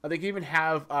having. They can even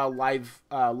have live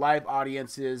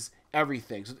audiences,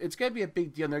 everything. So it's going to be a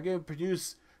big deal. And they're going to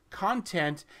produce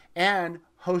content and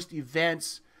host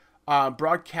events,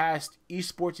 broadcast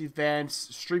esports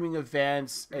events, streaming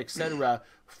events, etc.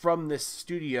 from this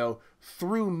studio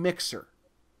through Mixer.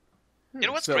 You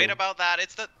know what's great about that?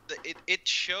 It's that it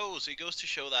goes to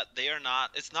show that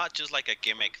it's not just like a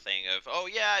gimmick thing of, oh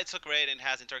yeah, it's so great and it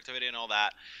has interactivity and all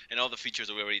that, and all the features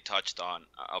that we already touched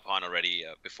upon already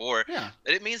before. Yeah.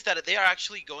 It means that they are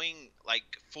actually going like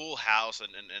full house and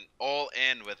all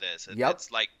in with this.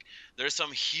 It's like there's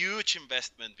some huge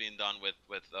investment being done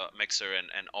with Mixer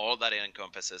and all that it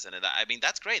encompasses. And I mean,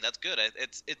 that's great. That's good.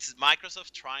 It's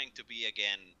Microsoft trying to be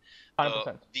again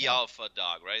the alpha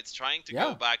dog, right? It's trying to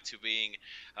go back to being,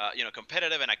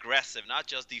 competitive and aggressive, not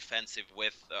just defensive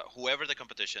with whoever the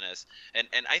competition is. And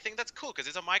I think that's cool because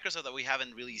it's a Microsoft that we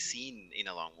haven't really seen in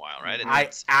a long while, right? I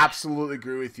absolutely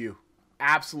agree with you.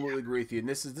 Absolutely agree with you. And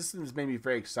this has made me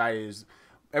very excited.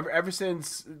 Ever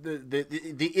since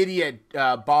the idiot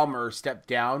Ballmer stepped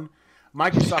down,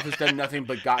 Microsoft has done nothing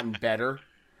but gotten better.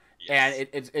 and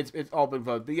it's all been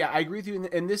voted. But yeah, I agree with you.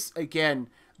 And this again,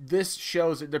 this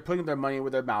shows that they're putting their money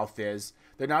where their mouth is.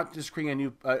 They're not just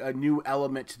creating a new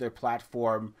element to their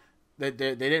platform. They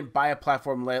didn't buy a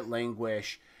platform, let it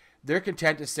languish. They're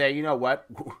content to say, you know what,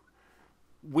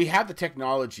 we have the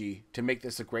technology to make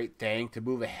this a great thing, to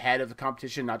move ahead of the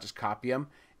competition, not just copy them.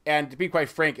 And to be quite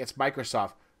frank, it's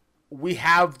Microsoft. We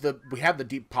have the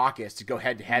deep pockets to go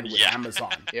head to head with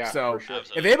Amazon. So for sure.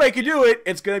 if anybody can do it,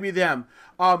 it's going to be them.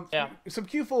 Some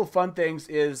cute, full of fun things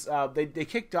is they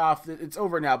kicked off. It's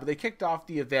over now, but they kicked off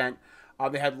the event.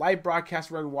 They had live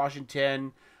broadcasts around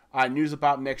Washington, news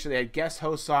about Mixer. They had guest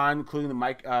hosts on, including the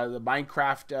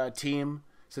Minecraft team,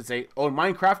 since they own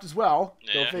Minecraft as well.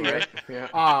 Go figure.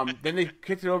 Then they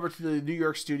kicked it over to the New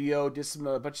York studio, did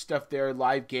a bunch of stuff there,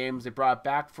 live games. They brought it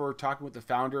back for talking with the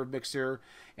founder of Mixer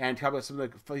and talking about some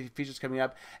of the features coming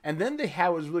up. And then they had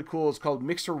what was really cool. It's called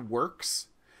Mixer Works,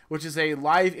 which is a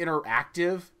live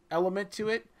interactive element to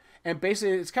it. And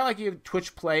basically, it's kind of like you have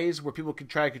Twitch plays where people can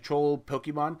try to control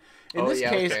Pokemon. In this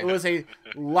case, it was a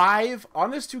live,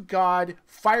 honest-to-God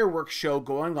fireworks show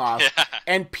going off,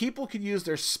 and people could use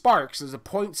their sparks. There's a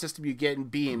point system you get in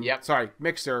Beam.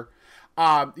 Mixer.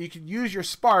 You could use your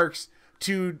sparks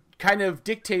to kind of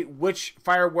dictate which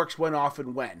fireworks went off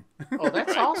and when. Oh,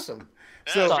 that's awesome.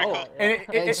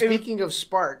 And speaking of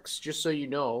sparks, just so you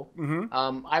know,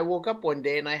 I woke up one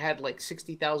day and I had like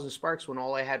 60,000 sparks when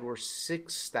all I had were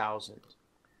 6,000.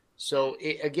 So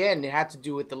it had to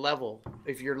do with the level.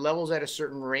 If your level's at a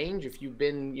certain range, if you've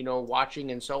been,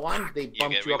 watching and so on, they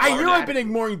bumped you up. I knew I've been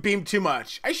ignoring Beam too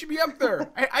much. I should be up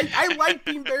there. I like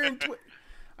Beam there and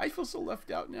I feel so left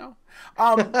out now.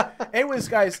 Anyways,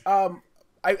 guys,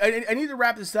 I need to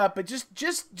wrap this up, but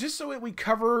just so we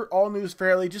cover all news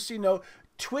fairly, just so you know,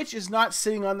 Twitch is not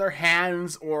sitting on their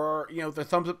hands or their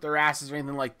thumbs up their asses or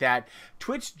anything like that.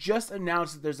 Twitch just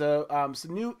announced that there's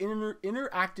some new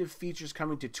interactive features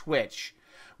coming to Twitch,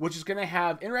 which is going to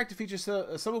have interactive features,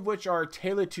 some of which are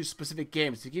tailored to specific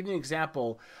games. To give you an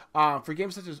example, for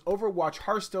games such as Overwatch,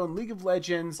 Hearthstone, League of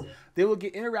Legends, they will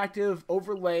get interactive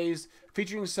overlays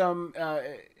featuring some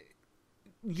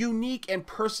unique and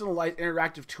personalized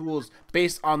interactive tools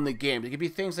based on the game. It could be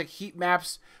things like heat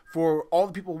maps for all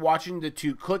the people watching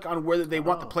to click on whether they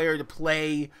want the player to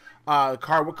play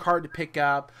what card to pick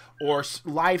up, or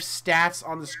live stats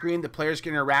on the screen the players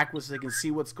can interact with so they can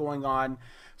see what's going on.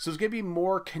 So it's going to be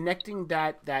more connecting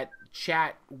that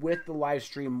chat with the live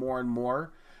stream more and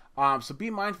more. So be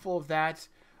mindful of that.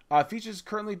 Features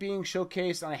currently being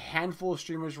showcased on a handful of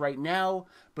streamers right now,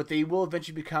 but they will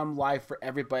eventually become live for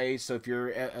everybody. So if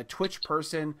you're a Twitch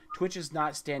person, Twitch is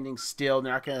not standing still.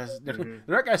 They're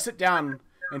not gonna sit down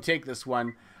and take this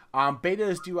one. Beta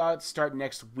is due out start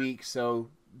next week, so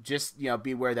just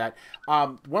be aware of that.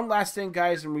 One last thing,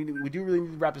 guys, and we do really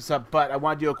need to wrap this up, but I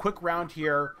want to do a quick round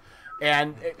here,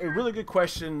 and a really good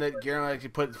question that Garen actually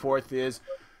put forth is,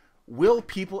 will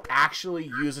people actually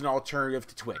use an alternative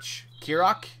to Twitch?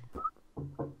 Kirok?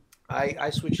 I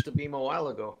switched to Beam a while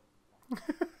ago.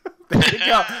 There you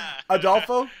go.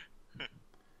 Adolfo?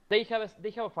 They have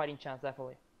a fighting chance,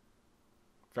 definitely.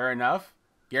 Fair enough.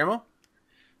 Guillermo?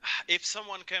 If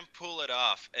someone can pull it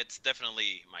off, it's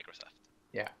definitely Microsoft.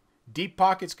 Yeah. Deep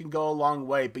pockets can go a long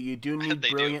way, but you do need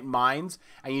brilliant minds,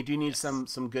 and you do need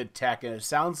some good tech. And it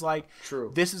sounds like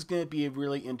this is going to be a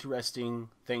really interesting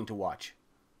thing to watch.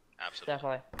 Absolutely.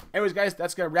 Definitely. Anyways, guys,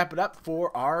 that's going to wrap it up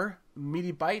for our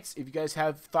Meaty Bites. If you guys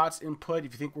have thoughts, input,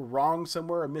 if you think we're wrong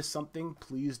somewhere or missed something,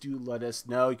 please do let us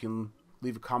know. You can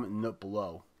leave a comment and note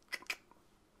below.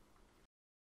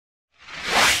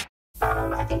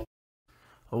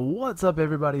 What's up,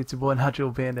 everybody? It's your boy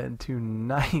Nachopanda, and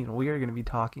tonight we are going to be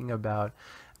talking about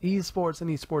esports and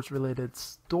esports related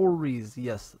stories.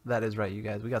 Yes, that is right, you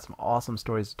guys. We got some awesome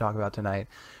stories to talk about tonight.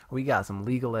 We got some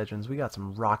League of Legends. We got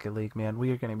some Rocket League, man.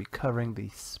 We are going to be covering the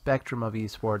spectrum of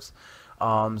esports.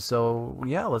 So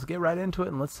yeah, let's get right into it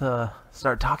and let's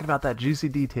start talking about that juicy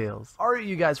details. All right,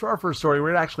 you guys, for our first story, we're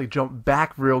going to actually jump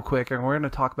back real quick and we're going to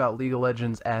talk about League of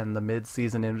Legends and the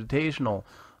mid-season invitational.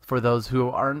 For those who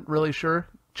aren't really sure,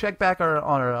 check back on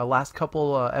our last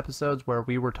couple episodes where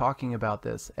we were talking about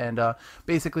this. And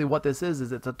basically what this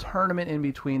is it's a tournament in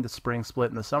between the spring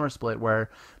split and the summer split where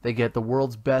they get the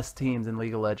world's best teams in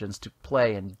League of Legends to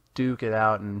play and duke it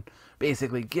out and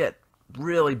basically get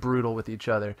really brutal with each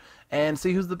other and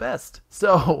see who's the best.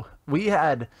 So we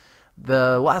had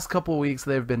the last couple of weeks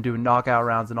they've been doing knockout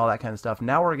rounds and all that kind of stuff.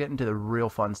 Now we're getting to the real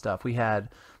fun stuff. We had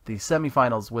the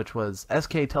semifinals, which was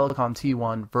SK Telecom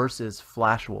T1 versus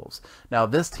Flash Wolves. Now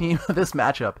this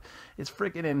matchup is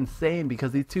freaking insane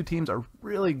because these two teams are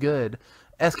really good.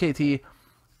 SKT,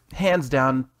 hands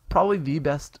down, probably the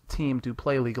best team to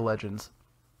play League of Legends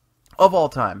of all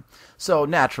time. So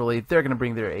naturally, they're going to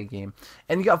bring their A game.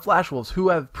 And you got Flash Wolves, who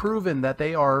have proven that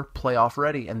they are playoff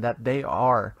ready and that they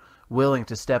are willing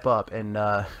to step up and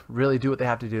really do what they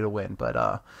have to do to win.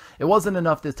 But it wasn't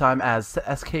enough this time, as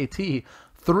SKT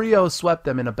 3-0 swept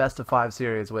them in a best-of-5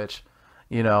 series, which,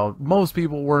 you know, most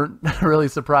people weren't really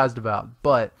surprised about.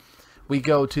 But we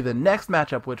go to the next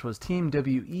matchup, which was Team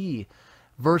WE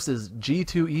versus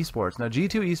G2 Esports. Now,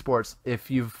 G2 Esports, if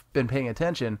you've been paying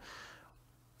attention,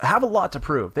 have a lot to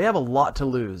prove. They have a lot to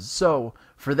lose. So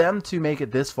for them to make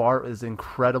it this far is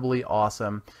incredibly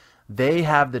awesome. They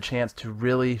have the chance to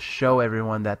really show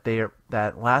everyone that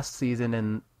that last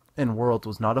season in Worlds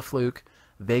was not a fluke.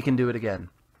 They can do it again.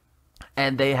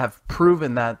 And they have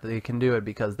proven that they can do it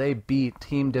because they beat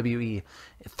Team WE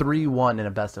 3-1 in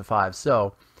a best-of-5.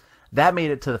 So that made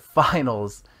it to the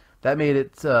finals. That made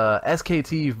it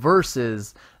SKT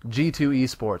versus G2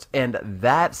 Esports. And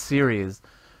that series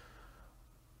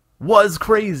was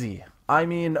crazy. I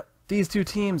mean, these two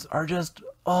teams are just,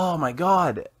 oh my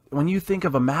god. When you think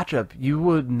of a matchup, you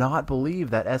would not believe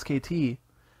that SKT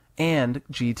and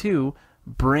G2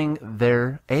 bring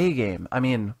their A game. I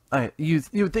mean, you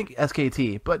would think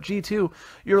SKT, but G2,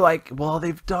 you're like, well,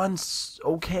 they've done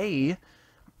okay,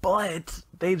 but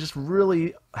they just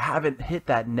really haven't hit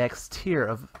that next tier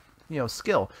of, you know,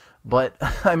 skill. But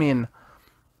I mean,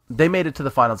 they made it to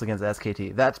the finals against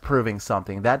SKT. That's proving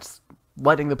something. That's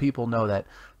letting the people know that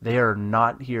they are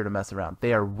not here to mess around.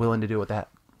 They are willing to do what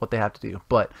they have to do.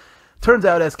 But turns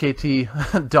out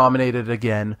SKT dominated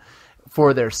again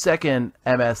for their second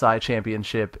MSI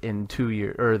championship in 2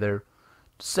 years, or their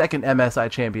second MSI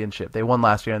championship. They won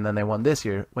last year and then they won this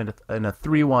year in a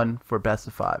 3-1 for best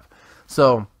of 5.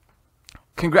 So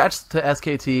congrats to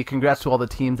SKT. Congrats to all the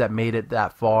teams that made it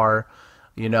that far.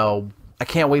 You know, I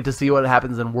can't wait to see what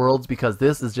happens in Worlds, because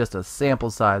this is just a sample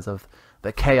size of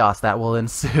the chaos that will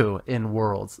ensue in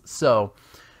Worlds. So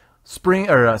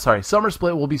Summer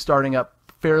Split will be starting up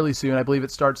fairly soon. I believe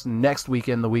it starts next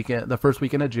weekend, the first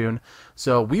weekend of June.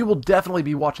 So we will definitely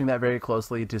be watching that very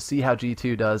closely to see how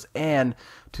G2 does and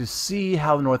to see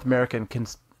how the North American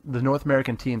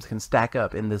teams can stack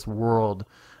up in this world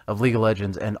of League of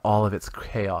Legends and all of its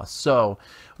chaos. So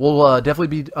we'll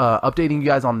definitely be updating you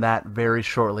guys on that very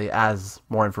shortly as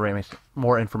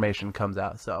more information comes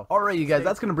out. So alright, you guys,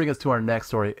 that's going to bring us to our next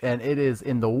story, and it is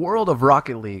in the world of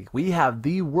Rocket League. We have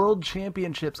the World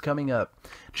Championships coming up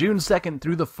June 2nd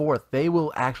through the 4th. They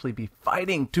will actually be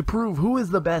fighting to prove who is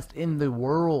the best in the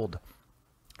world.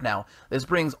 Now, this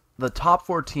brings the top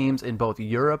 4 teams in both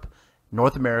Europe,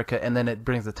 North America, and then it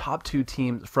brings the top 2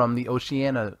 teams from the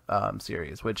Oceania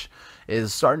series, which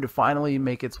is starting to finally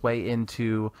make its way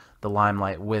into the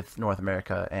limelight with North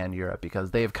America and Europe, because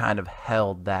they've kind of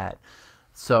held that.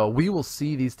 So we will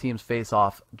see these teams face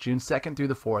off June 2nd through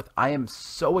the 4th. I am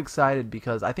so excited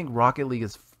because I think Rocket League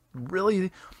is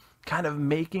really kind of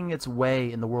making its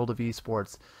way in the world of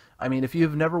esports. I mean, if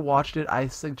you've never watched it, I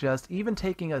suggest even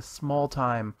taking a small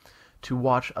time to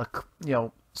watch a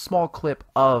small clip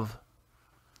of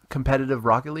competitive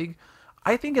Rocket League.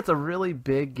 I think it's a really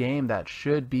big game that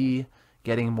should be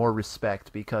getting more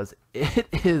respect, because it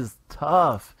is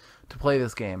tough to play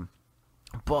this game.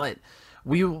 But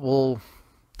we will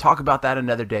talk about that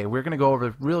another day. We're going to go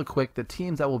over real quick the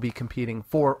teams that will be competing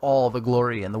for all the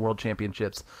glory in the World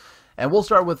Championships. And we'll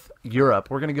start with Europe.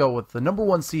 We're going to go with the number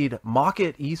 1 seed,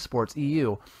 Mocket Esports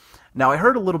EU. Now, I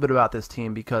heard a little bit about this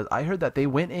team because I heard that they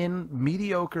went in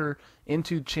mediocre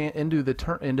into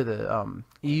the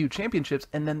EU Championships,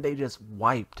 and then they just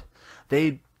wiped.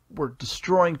 They were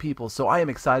destroying people, so I am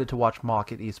excited to watch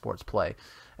Mocket Esports play.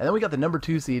 And then we got the number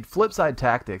 2 seed, Flipside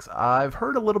Tactics. I've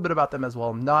heard a little bit about them as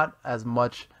well, not as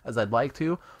much as I'd like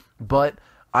to, but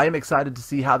I am excited to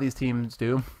see how these teams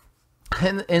do.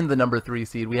 And in the number 3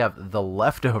 seed, we have the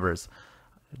Leftovers.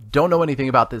 Don't know anything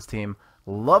about this team.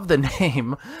 Love the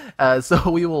name, so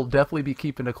we will definitely be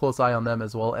keeping a close eye on them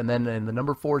as well. And then in the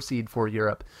number 4 seed for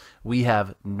Europe, we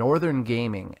have Northern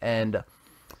Gaming. And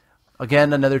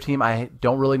again, another team I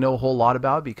don't really know a whole lot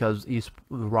about, because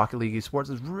Rocket League Esports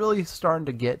is really starting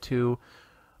to get to,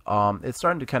 it's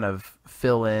starting to kind of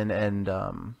fill in, and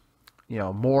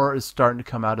more is starting to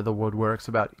come out of the woodworks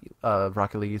about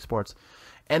Rocket League Esports,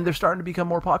 and they're starting to become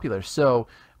more popular. So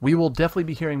we will definitely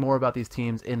be hearing more about these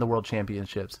teams in the World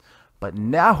Championships. But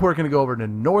now we're going to go over to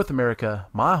North America,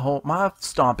 my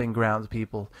stomping grounds,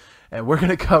 people, and we're going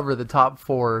to cover the top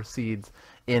 4 seeds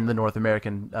in the North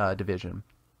American division.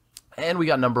 And we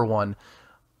got number 1,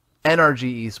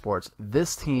 NRG Esports.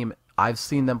 This team, I've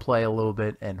seen them play a little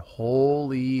bit, and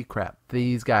holy crap,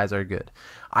 these guys are good.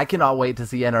 I cannot wait to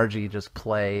see NRG just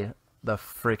play the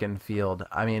freaking field.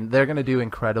 I mean, they're gonna do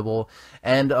incredible.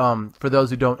 And for those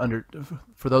who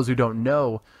don't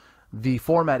know, the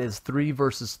format is 3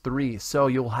 versus 3. So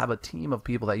you'll have a team of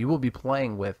people that you will be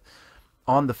playing with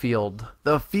on the field.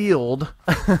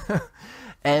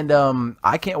 And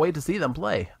I can't wait to see them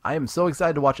play. I am so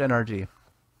excited to watch NRG.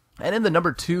 And in the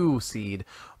number 2 seed,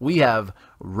 we have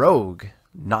Rogue.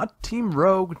 Not Team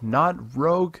Rogue, not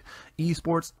Rogue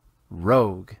Esports,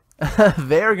 Rogue.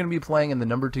 They're going to be playing in the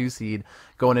number 2 seed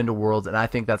going into Worlds, and I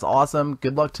think that's awesome.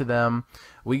 Good luck to them.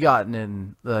 We got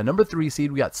in the number 3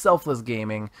 seed, we got Selfless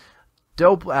Gaming.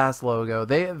 Dope ass logo.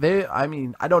 I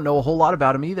mean, I don't know a whole lot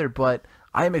about them either, but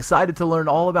I am excited to learn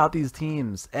all about these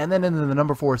teams. And then in the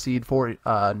number 4 seed for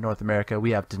North America,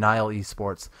 we have Denial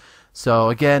Esports. So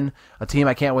again, a team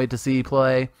I can't wait to see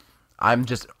play. I'm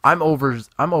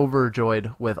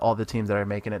overjoyed with all the teams that are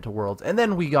making it to Worlds. And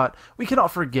then we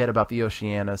cannot forget about the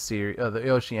Oceania series, the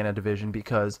Oceania division,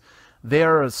 because they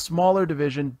are a smaller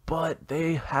division, but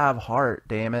they have heart,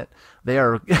 damn it. They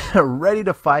are ready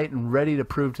to fight and ready to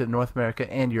prove to North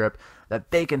America and Europe that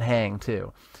they can hang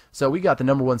too. So we got the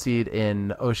number 1 seed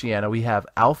in Oceania. We have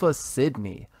Alpha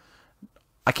Sydney.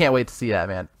 I can't wait to see that,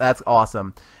 man. That's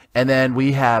awesome. And then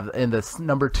we have in the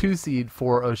number 2 seed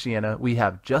for Oceania, we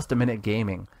have Just a Minute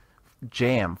Gaming.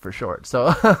 Jam for short.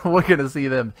 So we're going to see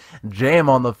them jam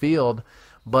on the field.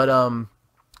 But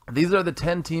these are the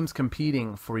 10 teams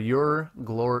competing for your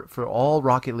glory, for all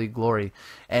Rocket League glory,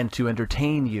 and to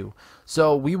entertain you.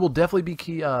 So we will definitely be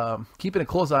keeping a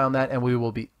close eye on that, and we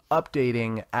will be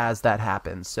updating as that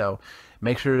happens. So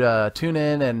make sure to tune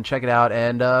in and check it out,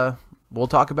 and we'll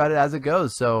talk about it as it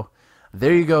goes. So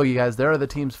there you go, you guys. There are the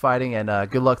teams fighting, and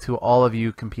good luck to all of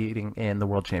you competing in the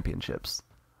World Championships.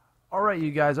 All right,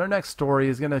 you guys, our next story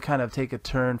is going to kind of take a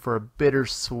turn for a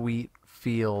bittersweet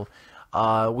feel.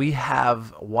 We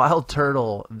have Wild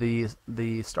Turtle, the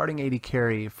starting AD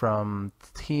carry from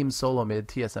Team Solo Mid,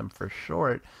 TSM for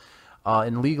short,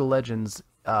 in League of Legends.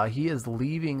 He is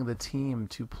leaving the team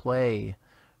to play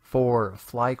for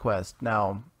FlyQuest.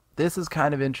 Now, this is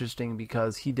kind of interesting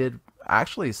because he did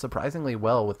actually surprisingly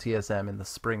well with TSM in the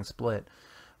spring split.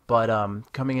 But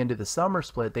coming into the summer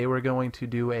split, they were going to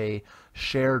do a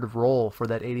shared role for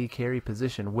that AD carry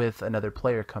position with another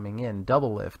player coming in,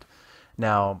 Double Lift.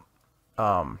 Now,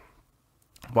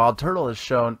 Wild Turtle has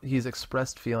shown, he's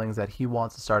expressed feelings that he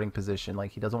wants a starting position,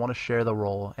 like he doesn't want to share the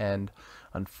role, and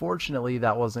unfortunately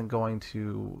that wasn't going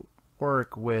to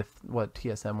work with what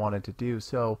TSM wanted to do.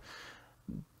 So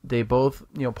they both,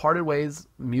 parted ways,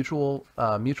 mutual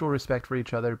respect for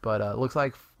each other, but it looks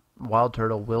like Wild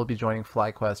Turtle will be joining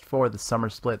FlyQuest for the summer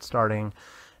split starting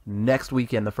next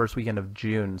weekend, the first weekend of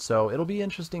June. So it'll be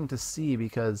interesting to see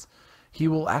because he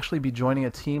will actually be joining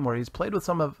a team where he's played with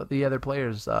some of the other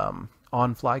players on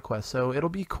FlyQuest. So it'll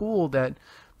be cool that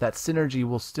that synergy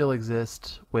will still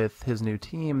exist with his new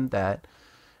team. That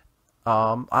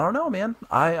I don't know, man.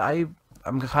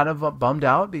 I'm kind of bummed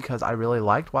out because I really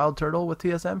liked Wild Turtle with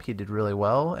TSM. He did really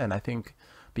well, and I think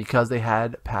because they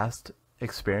had past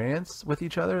experience with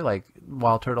each other, like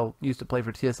Wild Turtle used to play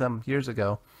for TSM years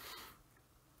ago,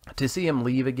 to see him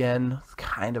leave again,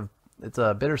 it's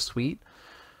a bittersweet.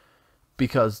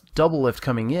 Because Double Lift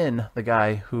coming in, the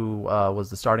guy who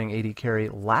was the starting AD carry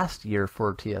last year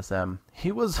for TSM,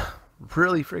 he was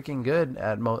really freaking good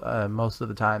at most of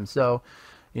the time. So,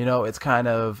 it's kind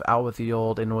of out with the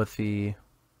old, in with the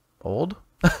old.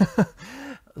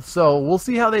 So we'll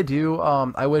see how they do.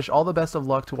 I wish all the best of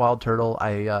luck to Wild Turtle.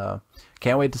 I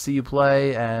can't wait to see you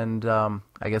play, and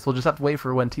I guess we'll just have to wait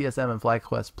for when TSM and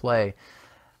FlyQuest play.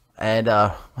 And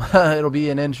it'll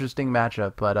be an interesting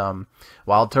matchup. But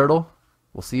Wild Turtle,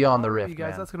 we'll see you on the Rift, you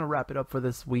guys, man. That's going to wrap it up for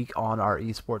this week on our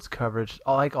esports coverage.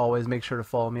 Like always, make sure to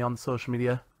follow me on social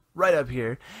media right up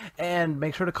here. And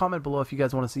make sure to comment below if you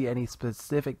guys want to see any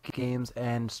specific games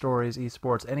and stories,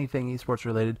 esports, anything esports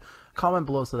related. Comment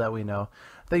below so that we know.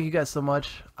 Thank you guys so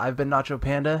much. I've been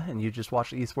Nachopanda, and you just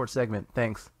watched the esports segment.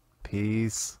 Thanks.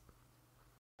 Peace.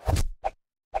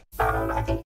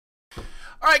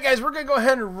 All right, guys, we're going to go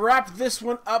ahead and wrap this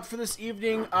one up for this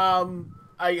evening.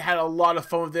 I had a lot of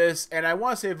fun with this, and I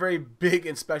want to say a very big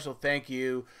and special thank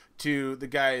you to the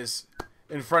guys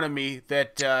in front of me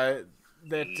that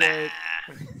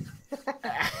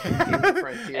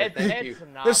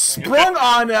sprung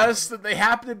on us that they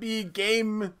happen to be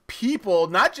game people,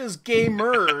 not just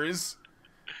gamers.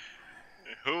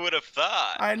 Who would have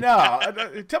thought? I know.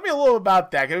 Tell me a little about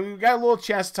that. 'Cause we got a little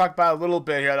chance to talk about it a little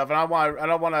bit here, and I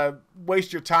don't want to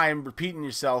waste your time repeating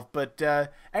yourself. But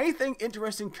anything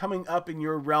interesting coming up in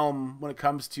your realm when it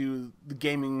comes to the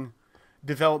gaming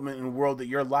development and world that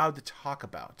you're allowed to talk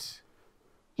about?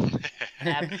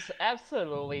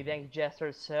 Absolutely, thanks,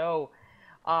 Jester. So,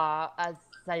 as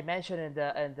I mentioned in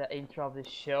the intro of the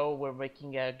show, we're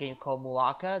making a game called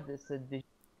Mulaka.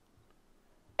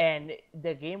 And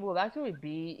the game will actually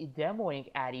be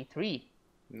demoing at E3.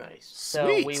 Nice. So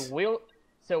Sweet. we will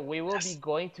be Yes.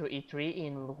 going to E3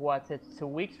 in what's it, 2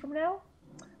 weeks from now?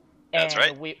 That's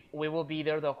And right. we will be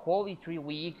there the whole E3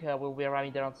 week. We'll be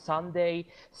arriving there on Sunday.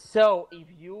 So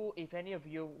if any of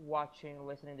you watching,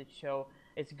 listening to the show,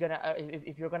 it's gonna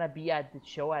if you're gonna be at the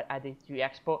show at the E3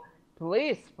 Expo,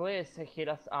 please hit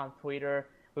us on Twitter.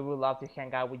 We would love to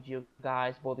hang out with you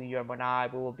guys, both you and I.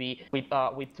 We will be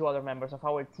with two other members of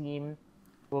our team.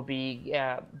 We'll be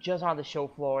just on the show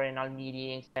floor and on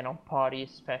meetings and on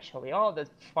parties, especially all the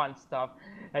fun stuff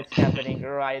that's happening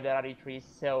right there at E3.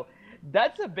 So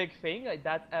that's a big thing. Like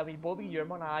that, I mean, both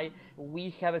Guillermo and I,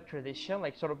 we have a tradition,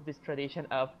 like sort of this tradition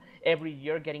of every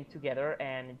year getting together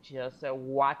and just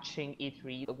watching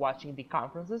E3, watching the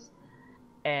conferences.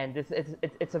 And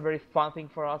it's a very fun thing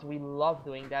for us. We love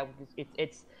doing that because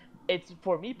it's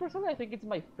for me personally. I think it's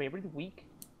my favorite week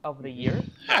of the year.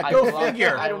 Go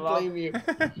figure. I don't blame you.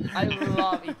 I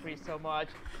love E3 so much,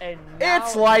 and now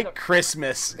It's like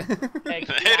Christmas.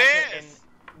 exactly, It and is.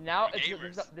 now For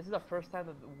gamers. this is the first time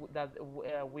that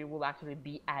we will actually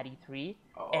be at E3,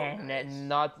 Oh, and nice.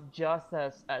 not just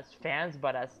as fans,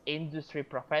 but as industry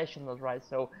professionals, right?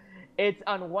 So it's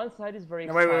on one side is very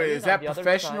No, wait. exciting, Is on that the other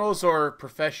professionals or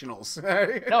professionals? No,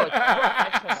 it's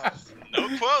professionals. No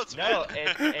quotes, man. No,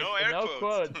 it's no air no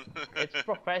quotes. It's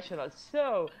professional.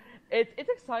 So it's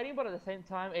exciting, but at the same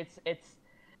time, it's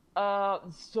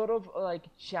sort of like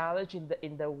challenge in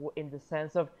the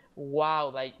sense of wow,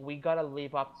 like we gotta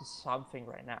live up to something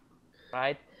right now,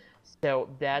 right? So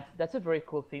that's a very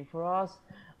cool thing for us.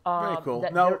 Very cool.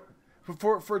 That Now, there-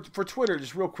 for Twitter,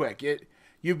 just real quick,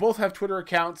 you both have Twitter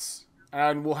accounts,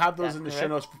 and we'll have those That's in the show correct.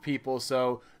 notes for people.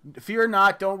 So fear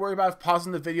not, don't worry about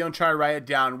pausing the video and trying to write it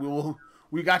down.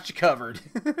 We got you covered.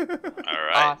 All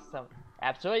right. Awesome.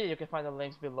 Absolutely, you can find the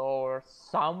links below or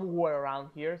somewhere around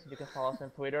here, so you can follow us on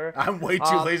Twitter. I'm way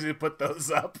too lazy to put those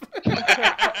up. I'm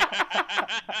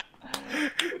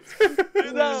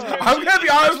gonna be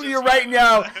honest with you right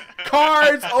now.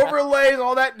 Cards, overlays,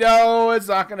 all that. No, it's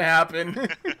not gonna happen.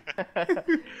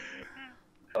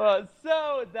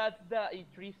 So that's the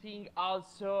E3 thing.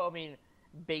 Also, I mean,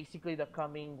 basically the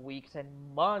coming weeks and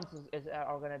months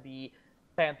are gonna be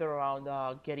centered around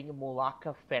getting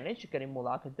Mulaka finished, getting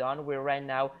Mulaka done. We're right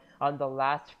now on the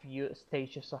last few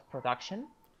stages of production.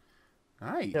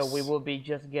 Nice. So we will be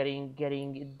just getting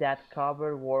that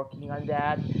covered, working on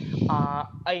that.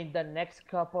 In the next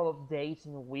couple of days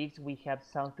and weeks, we have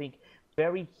something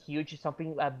very huge,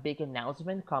 a big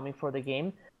announcement coming for the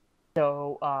game.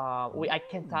 So I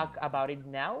can't talk about it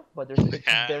now, but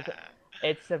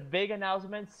it's a big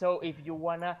announcement. So if you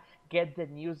wanna get the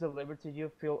news delivered to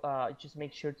you, just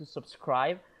make sure to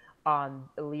subscribe on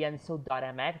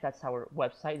lienzo.mx. That's our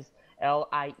website. It's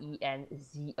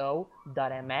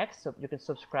lienzo.mx. So you can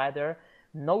subscribe there.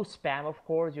 No spam, of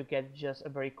course. You get just a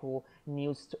very cool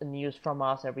news from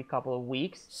us every couple of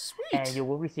weeks. Sweet. And you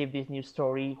will receive this news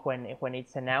story when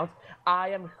it's announced. I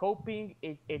am hoping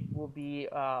it will be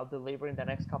delivered in the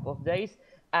next couple of days.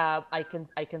 I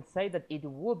can say that it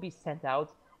will be sent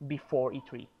out before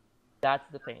E3. That's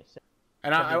the thing. So,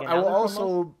 And I will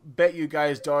also bet you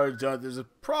guys, there's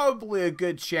probably a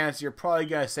good chance you're probably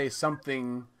going to say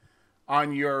something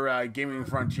on your Gaming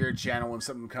Frontier channel when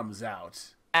something comes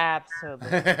out. Absolutely.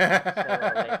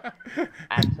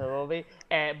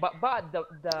 But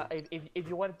if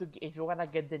you want to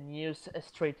get the news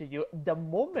straight to you, the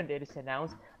moment it is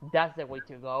announced, that's the way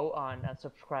to go on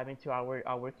subscribing to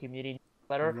our community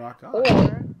newsletter, Rock on.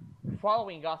 or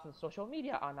following us on social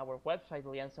media on our website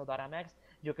lienzo.mx.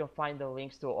 You can find the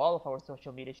links to all of our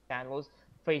social media channels: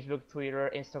 Facebook,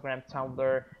 Twitter, Instagram,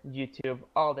 Tumblr, YouTube,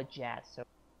 all the jazz. So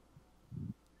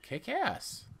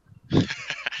Kick-ass.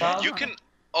 You can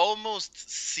almost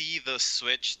see the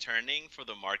switch turning for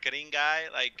the marketing guy.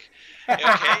 Like, okay,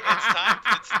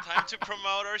 it's time to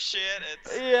promote our shit.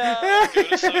 yeah. Go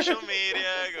to social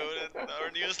media, go to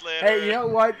our newsletter. Hey, you know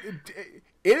what?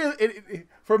 It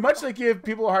for much like give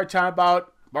people a hard time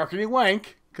about marketing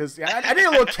wank, because I need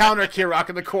a little counter here, rock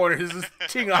in the corner. This is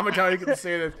Ting. I'm going to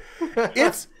say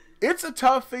this. It's a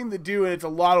tough thing to do, and it's a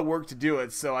lot of work to do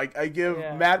it. So I give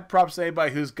mad props to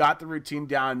anybody who's got the routine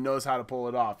down and knows how to pull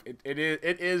it off. It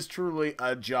is truly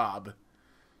a job.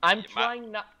 I'm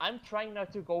trying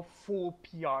not to go full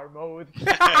PR mode.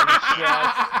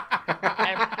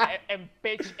 and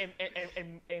pitch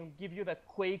and give you the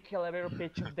quick elevator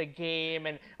pitch of the game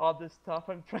and all this stuff.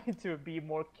 I'm trying to be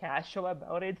more casual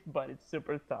about it, but it's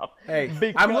super tough. Hey,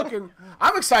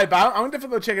 I'm excited about it. I'm definitely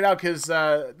going to check it out because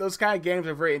those kind of games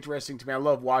are very interesting to me. I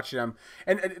love watching them.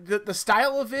 And the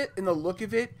style of it and the look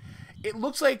of it, it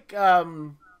looks like...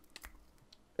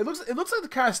 It looks like the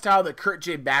kind of style that Kurt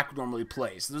J. Mack normally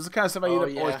plays. This is the kind of stuff I end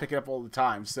up always picking up all the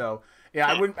time. So yeah,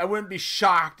 I wouldn't be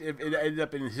shocked if it ended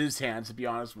up in his hands. To be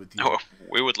honest with you, Oh,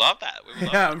 we would love that.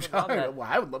 Well,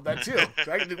 I would love that too.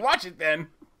 So I can watch it then.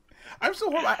 I'm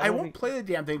so horrible. I won't play the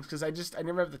damn things because I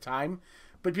never have the time.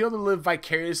 But be able to live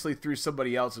vicariously through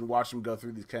somebody else and watch them go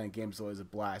through these kind of games is always a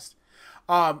blast.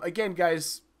 Again,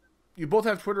 guys, you both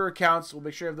have Twitter accounts. We'll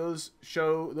make sure you have those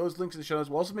links in the show notes.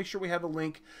 We'll also make sure we have a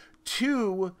link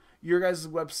to your guys'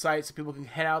 website so people can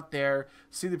head out there,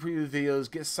 see the preview videos,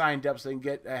 get signed up so they can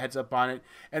get a heads up on it.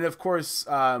 And of course,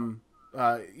 when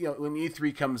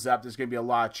E3 comes up, there's going to be a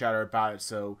lot of chatter about it.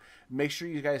 So make sure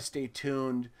you guys stay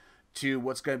tuned to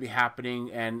what's going to be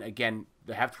happening. And again,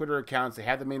 they have Twitter accounts. They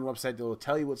have the main website that will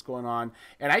tell you what's going on.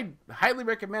 And I highly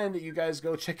recommend that you guys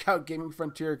go check out Gaming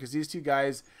Frontier because these two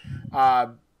guys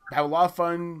have a lot of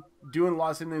fun doing a lot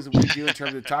of same things that we do in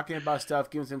terms of talking about stuff,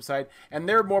 giving some insight, and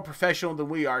they're more professional than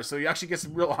we are, so you actually get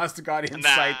some real honest-to-God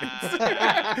insight. Not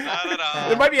at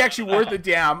all. It might be actually worth a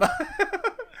damn.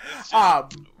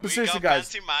 But seriously,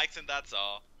 guys, fancy mics and that's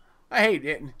all. I hate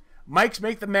it. Mics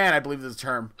make the man, I believe is the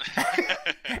term.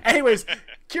 Anyways,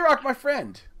 Kirok, my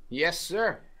friend. Yes,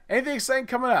 sir. Anything exciting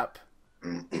coming up?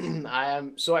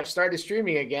 So I started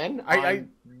streaming again. I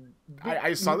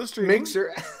saw the streaming.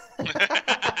 Mixer.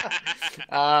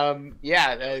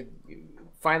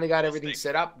 Finally got everything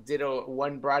set up. Did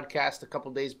one broadcast a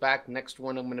couple days back. Next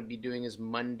one I'm going to be doing is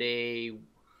Monday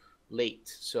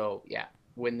late. So yeah,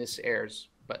 when this airs,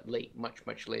 but late,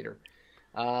 much later.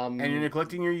 And you're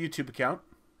neglecting your YouTube account.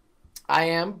 I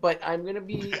am, but I'm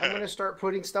gonna start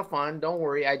putting stuff on. Don't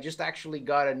worry. I just actually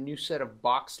got a new set of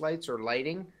box lights or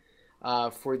lighting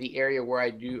for the area where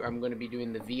I'm going to be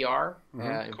doing the VR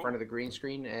in front of the green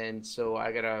screen, and so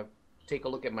I gotta take a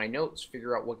look at my notes,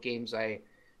 figure out what games I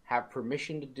have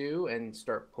permission to do, and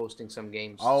start posting some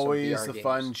games. Always the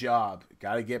fun job.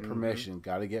 Gotta get permission.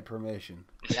 Gotta get permission.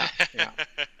 Yeah.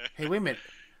 Hey, wait a minute.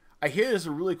 I hear there's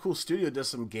a really cool studio that does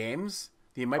some games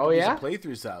that you might be doing some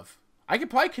playthroughs of. I could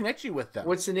probably connect you with them.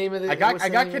 What's the name of the? I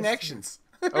got connections.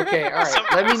 Okay, all right.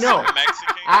 Let me know.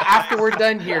 After we're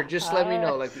done here, just let me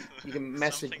know. Like you can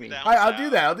message me. I'll do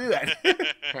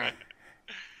that.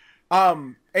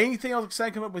 Anything else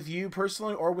exciting come up with you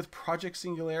personally or with Project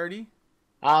Singularity?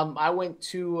 I went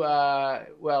to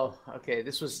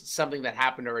this was something that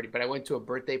happened already, but I went to a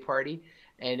birthday party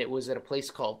and it was at a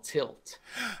place called Tilt.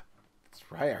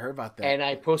 That's right, I heard about that. And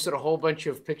I posted a whole bunch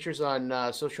of pictures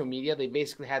on social media. They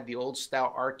basically had the old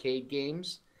style arcade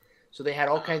games. So they had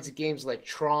all kinds of games like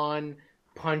Tron,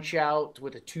 Punch-Out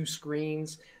with the 2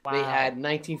 screens. Wow. They had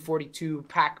 1942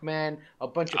 Pac-Man, a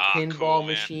bunch of pinball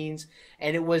machines,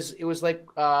 and it was like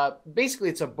basically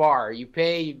it's a bar. You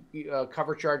pay a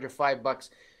cover charge of $5,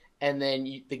 and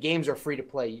then the games are free to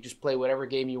play. You just play whatever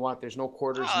game you want. There's no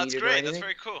quarters needed or anything. That's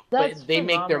very cool. But they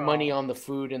make their money on the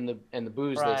food and the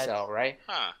booze they sell, right?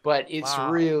 Huh. But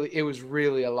it was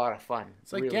really a lot of fun.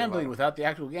 It's like gambling without the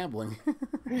actual gambling.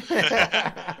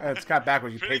 It's kind of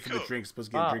backwards. You pay for the drinks,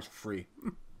 supposed to get drinks for free.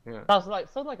 Yeah. Sounds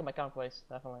like my kind of place,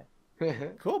 definitely.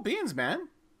 Cool beans, man.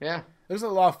 Yeah. It was a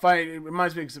lot of fun. It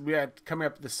reminds me because we had coming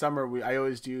up this summer. I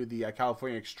always do the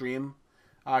California Extreme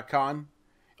Con.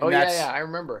 And I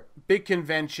remember. Big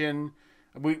convention.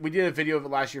 We did a video of it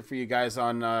last year for you guys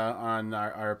on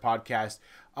our podcast.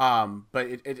 But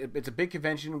it's a big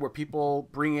convention where people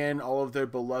bring in all of their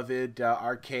beloved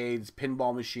arcades,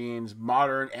 pinball machines,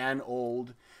 modern and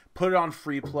old, put it on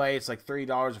free play. It's like $30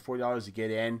 or $40 to get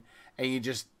in, and you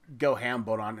just go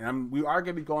ham-boat on it. And we are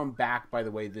going to be going back, by the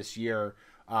way, this year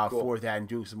for that and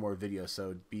doing some more videos,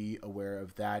 so be aware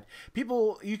of that.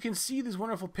 People, you can see these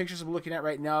wonderful pictures we're looking at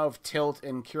right now of Tilt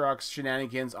and Kirok's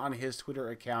shenanigans on his Twitter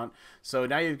account. So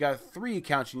now you've got 3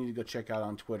 accounts you need to go check out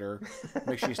on Twitter.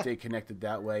 Make sure you stay connected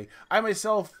that way. I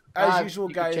myself, as usual,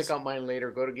 guys... check out mine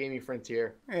later. Go to Gaming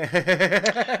Frontier. Nah.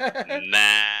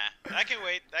 I can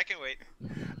wait.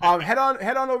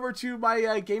 Head on over to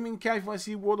my gaming account if you want to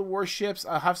see World of Warships.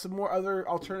 I'll have some more other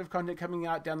alternative content coming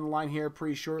out down the line here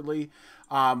pretty shortly.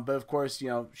 But of course,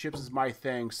 ships is my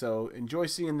thing, so enjoy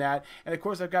seeing that. And of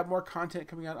course, I've got more content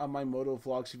coming out on my moto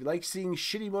vlogs. So if you like seeing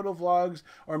shitty moto vlogs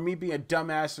or me being a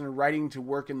dumbass and riding to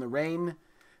work in the rain,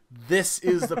 this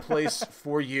is the place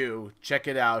for you. Check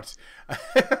it out.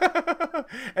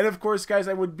 And of course, guys,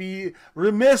 I would be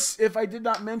remiss if I did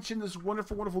not mention this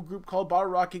wonderful, wonderful group called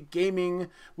Bottle Rocket Gaming.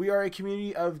 We are a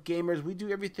community of gamers. We do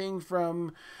everything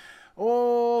from,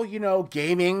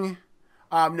 gaming.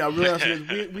 No,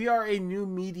 really, we are a new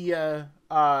media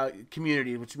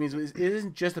community, which means it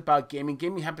isn't just about gaming.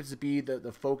 Gaming happens to be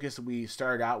the focus that we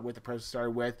started out with, the process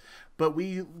started with, but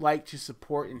we like to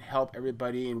support and help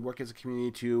everybody and work as a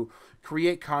community to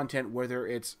create content, whether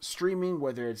it's streaming,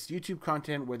 whether it's YouTube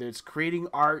content, whether it's creating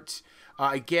art.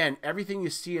 Again, everything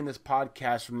you see in this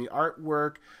podcast, from the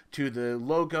artwork to the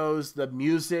logos, the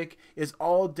music, is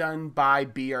all done by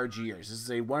BRGers. This is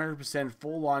a 100%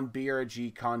 full-on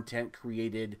BRG content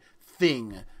created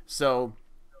thing. So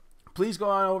please go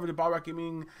on over to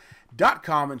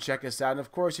BallRockGaming.com and check us out. And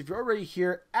of course, if you're already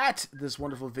here at this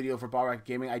wonderful video for Ball Rocket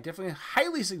Gaming, I definitely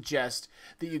highly suggest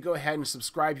that you go ahead and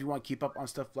subscribe if you want to keep up on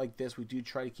stuff like this. We do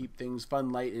try to keep things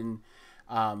fun, light, and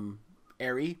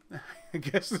airy. I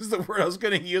guess this is the word I was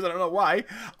going to use. I don't know why.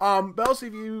 But also,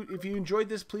 if you enjoyed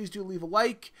this, please do leave a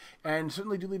like, and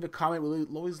certainly do leave a comment. We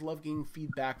always love getting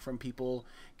feedback from people,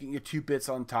 getting your 2 bits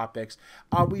on topics.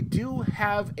 We do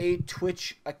have a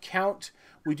Twitch account.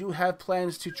 We do have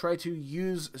plans to try to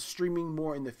use streaming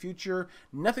more in the future.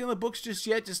 Nothing on the books just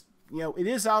yet. Just, it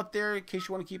is out there in case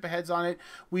you want to keep a heads on it.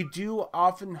 We do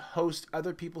often host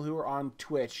other people who are on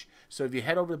Twitch. So if you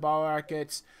head over to Ball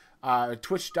Rockets,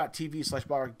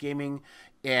 twitch.tv/BallRocketGaming,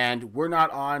 and we're not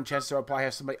on, chances are I'll probably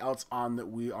have somebody else on that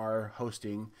we are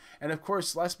hosting. And of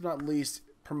course, last but not least,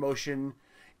 promotion.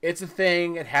 It's a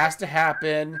thing. It has to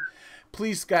happen.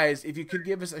 Please, guys, if you could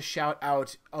give us a shout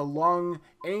out along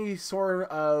any sort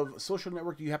of social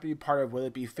network you happen to be part of, whether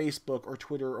it be Facebook or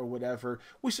Twitter or whatever,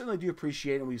 we certainly do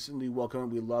appreciate it, and we certainly welcome it.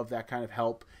 We love that kind of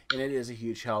help, and it is a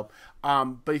huge help.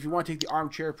 But if you want to take the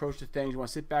armchair approach to things, you want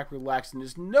to sit back, relax, and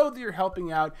just know that you're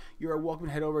helping out, you are welcome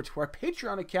to head over to our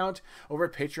Patreon account over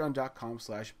at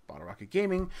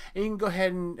patreon.com/BottleRocketGaming, and you can go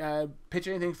ahead and pitch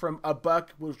anything from $1,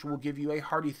 which we'll give you a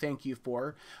hearty thank you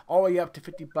for, all the way up to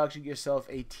 $50. You get yourself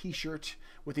a t-shirt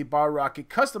with the Ball Rocket,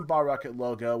 custom Ball Rocket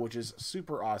logo, which is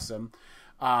super awesome.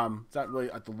 It's not really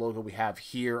like the logo we have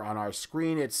here on our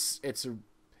screen. It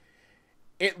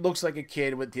looks like a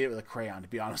kid did it with a crayon, to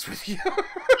be honest with you.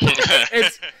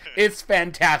 it's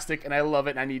fantastic, and I love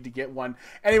it, and I need to get one.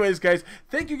 Anyways, guys,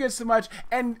 thank you guys so much.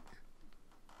 And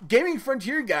Gaming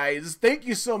Frontier guys, thank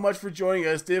you so much for joining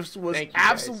us. This was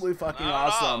absolutely fucking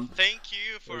awesome. Thank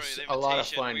you for the invitation. A lot of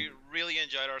fun. We really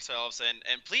enjoyed ourselves, and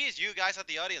please, you guys at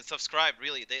the audience, subscribe.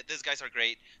 Really, these guys are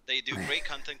great. They do great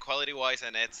content quality wise,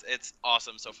 and it's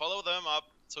awesome. So follow them up,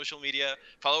 social media.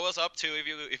 Follow us up too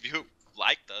if you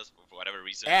liked us for whatever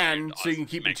reason. And so you can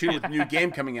keep in tune with the new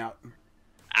game coming out.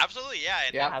 Absolutely, yeah.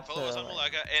 And follow us on Absolutely.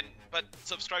 Malaga, but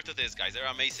subscribe to these guys. They're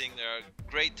amazing. They're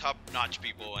great, top-notch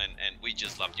people, and we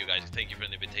just love you guys. Thank you for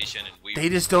the invitation. And They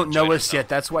just don't know us yet.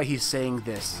 That's why he's saying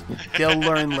this. They'll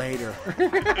learn later.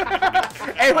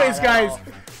 Anyways, guys,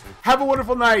 have a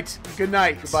wonderful night. Good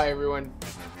night. Goodbye, everyone.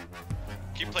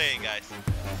 Keep playing, guys.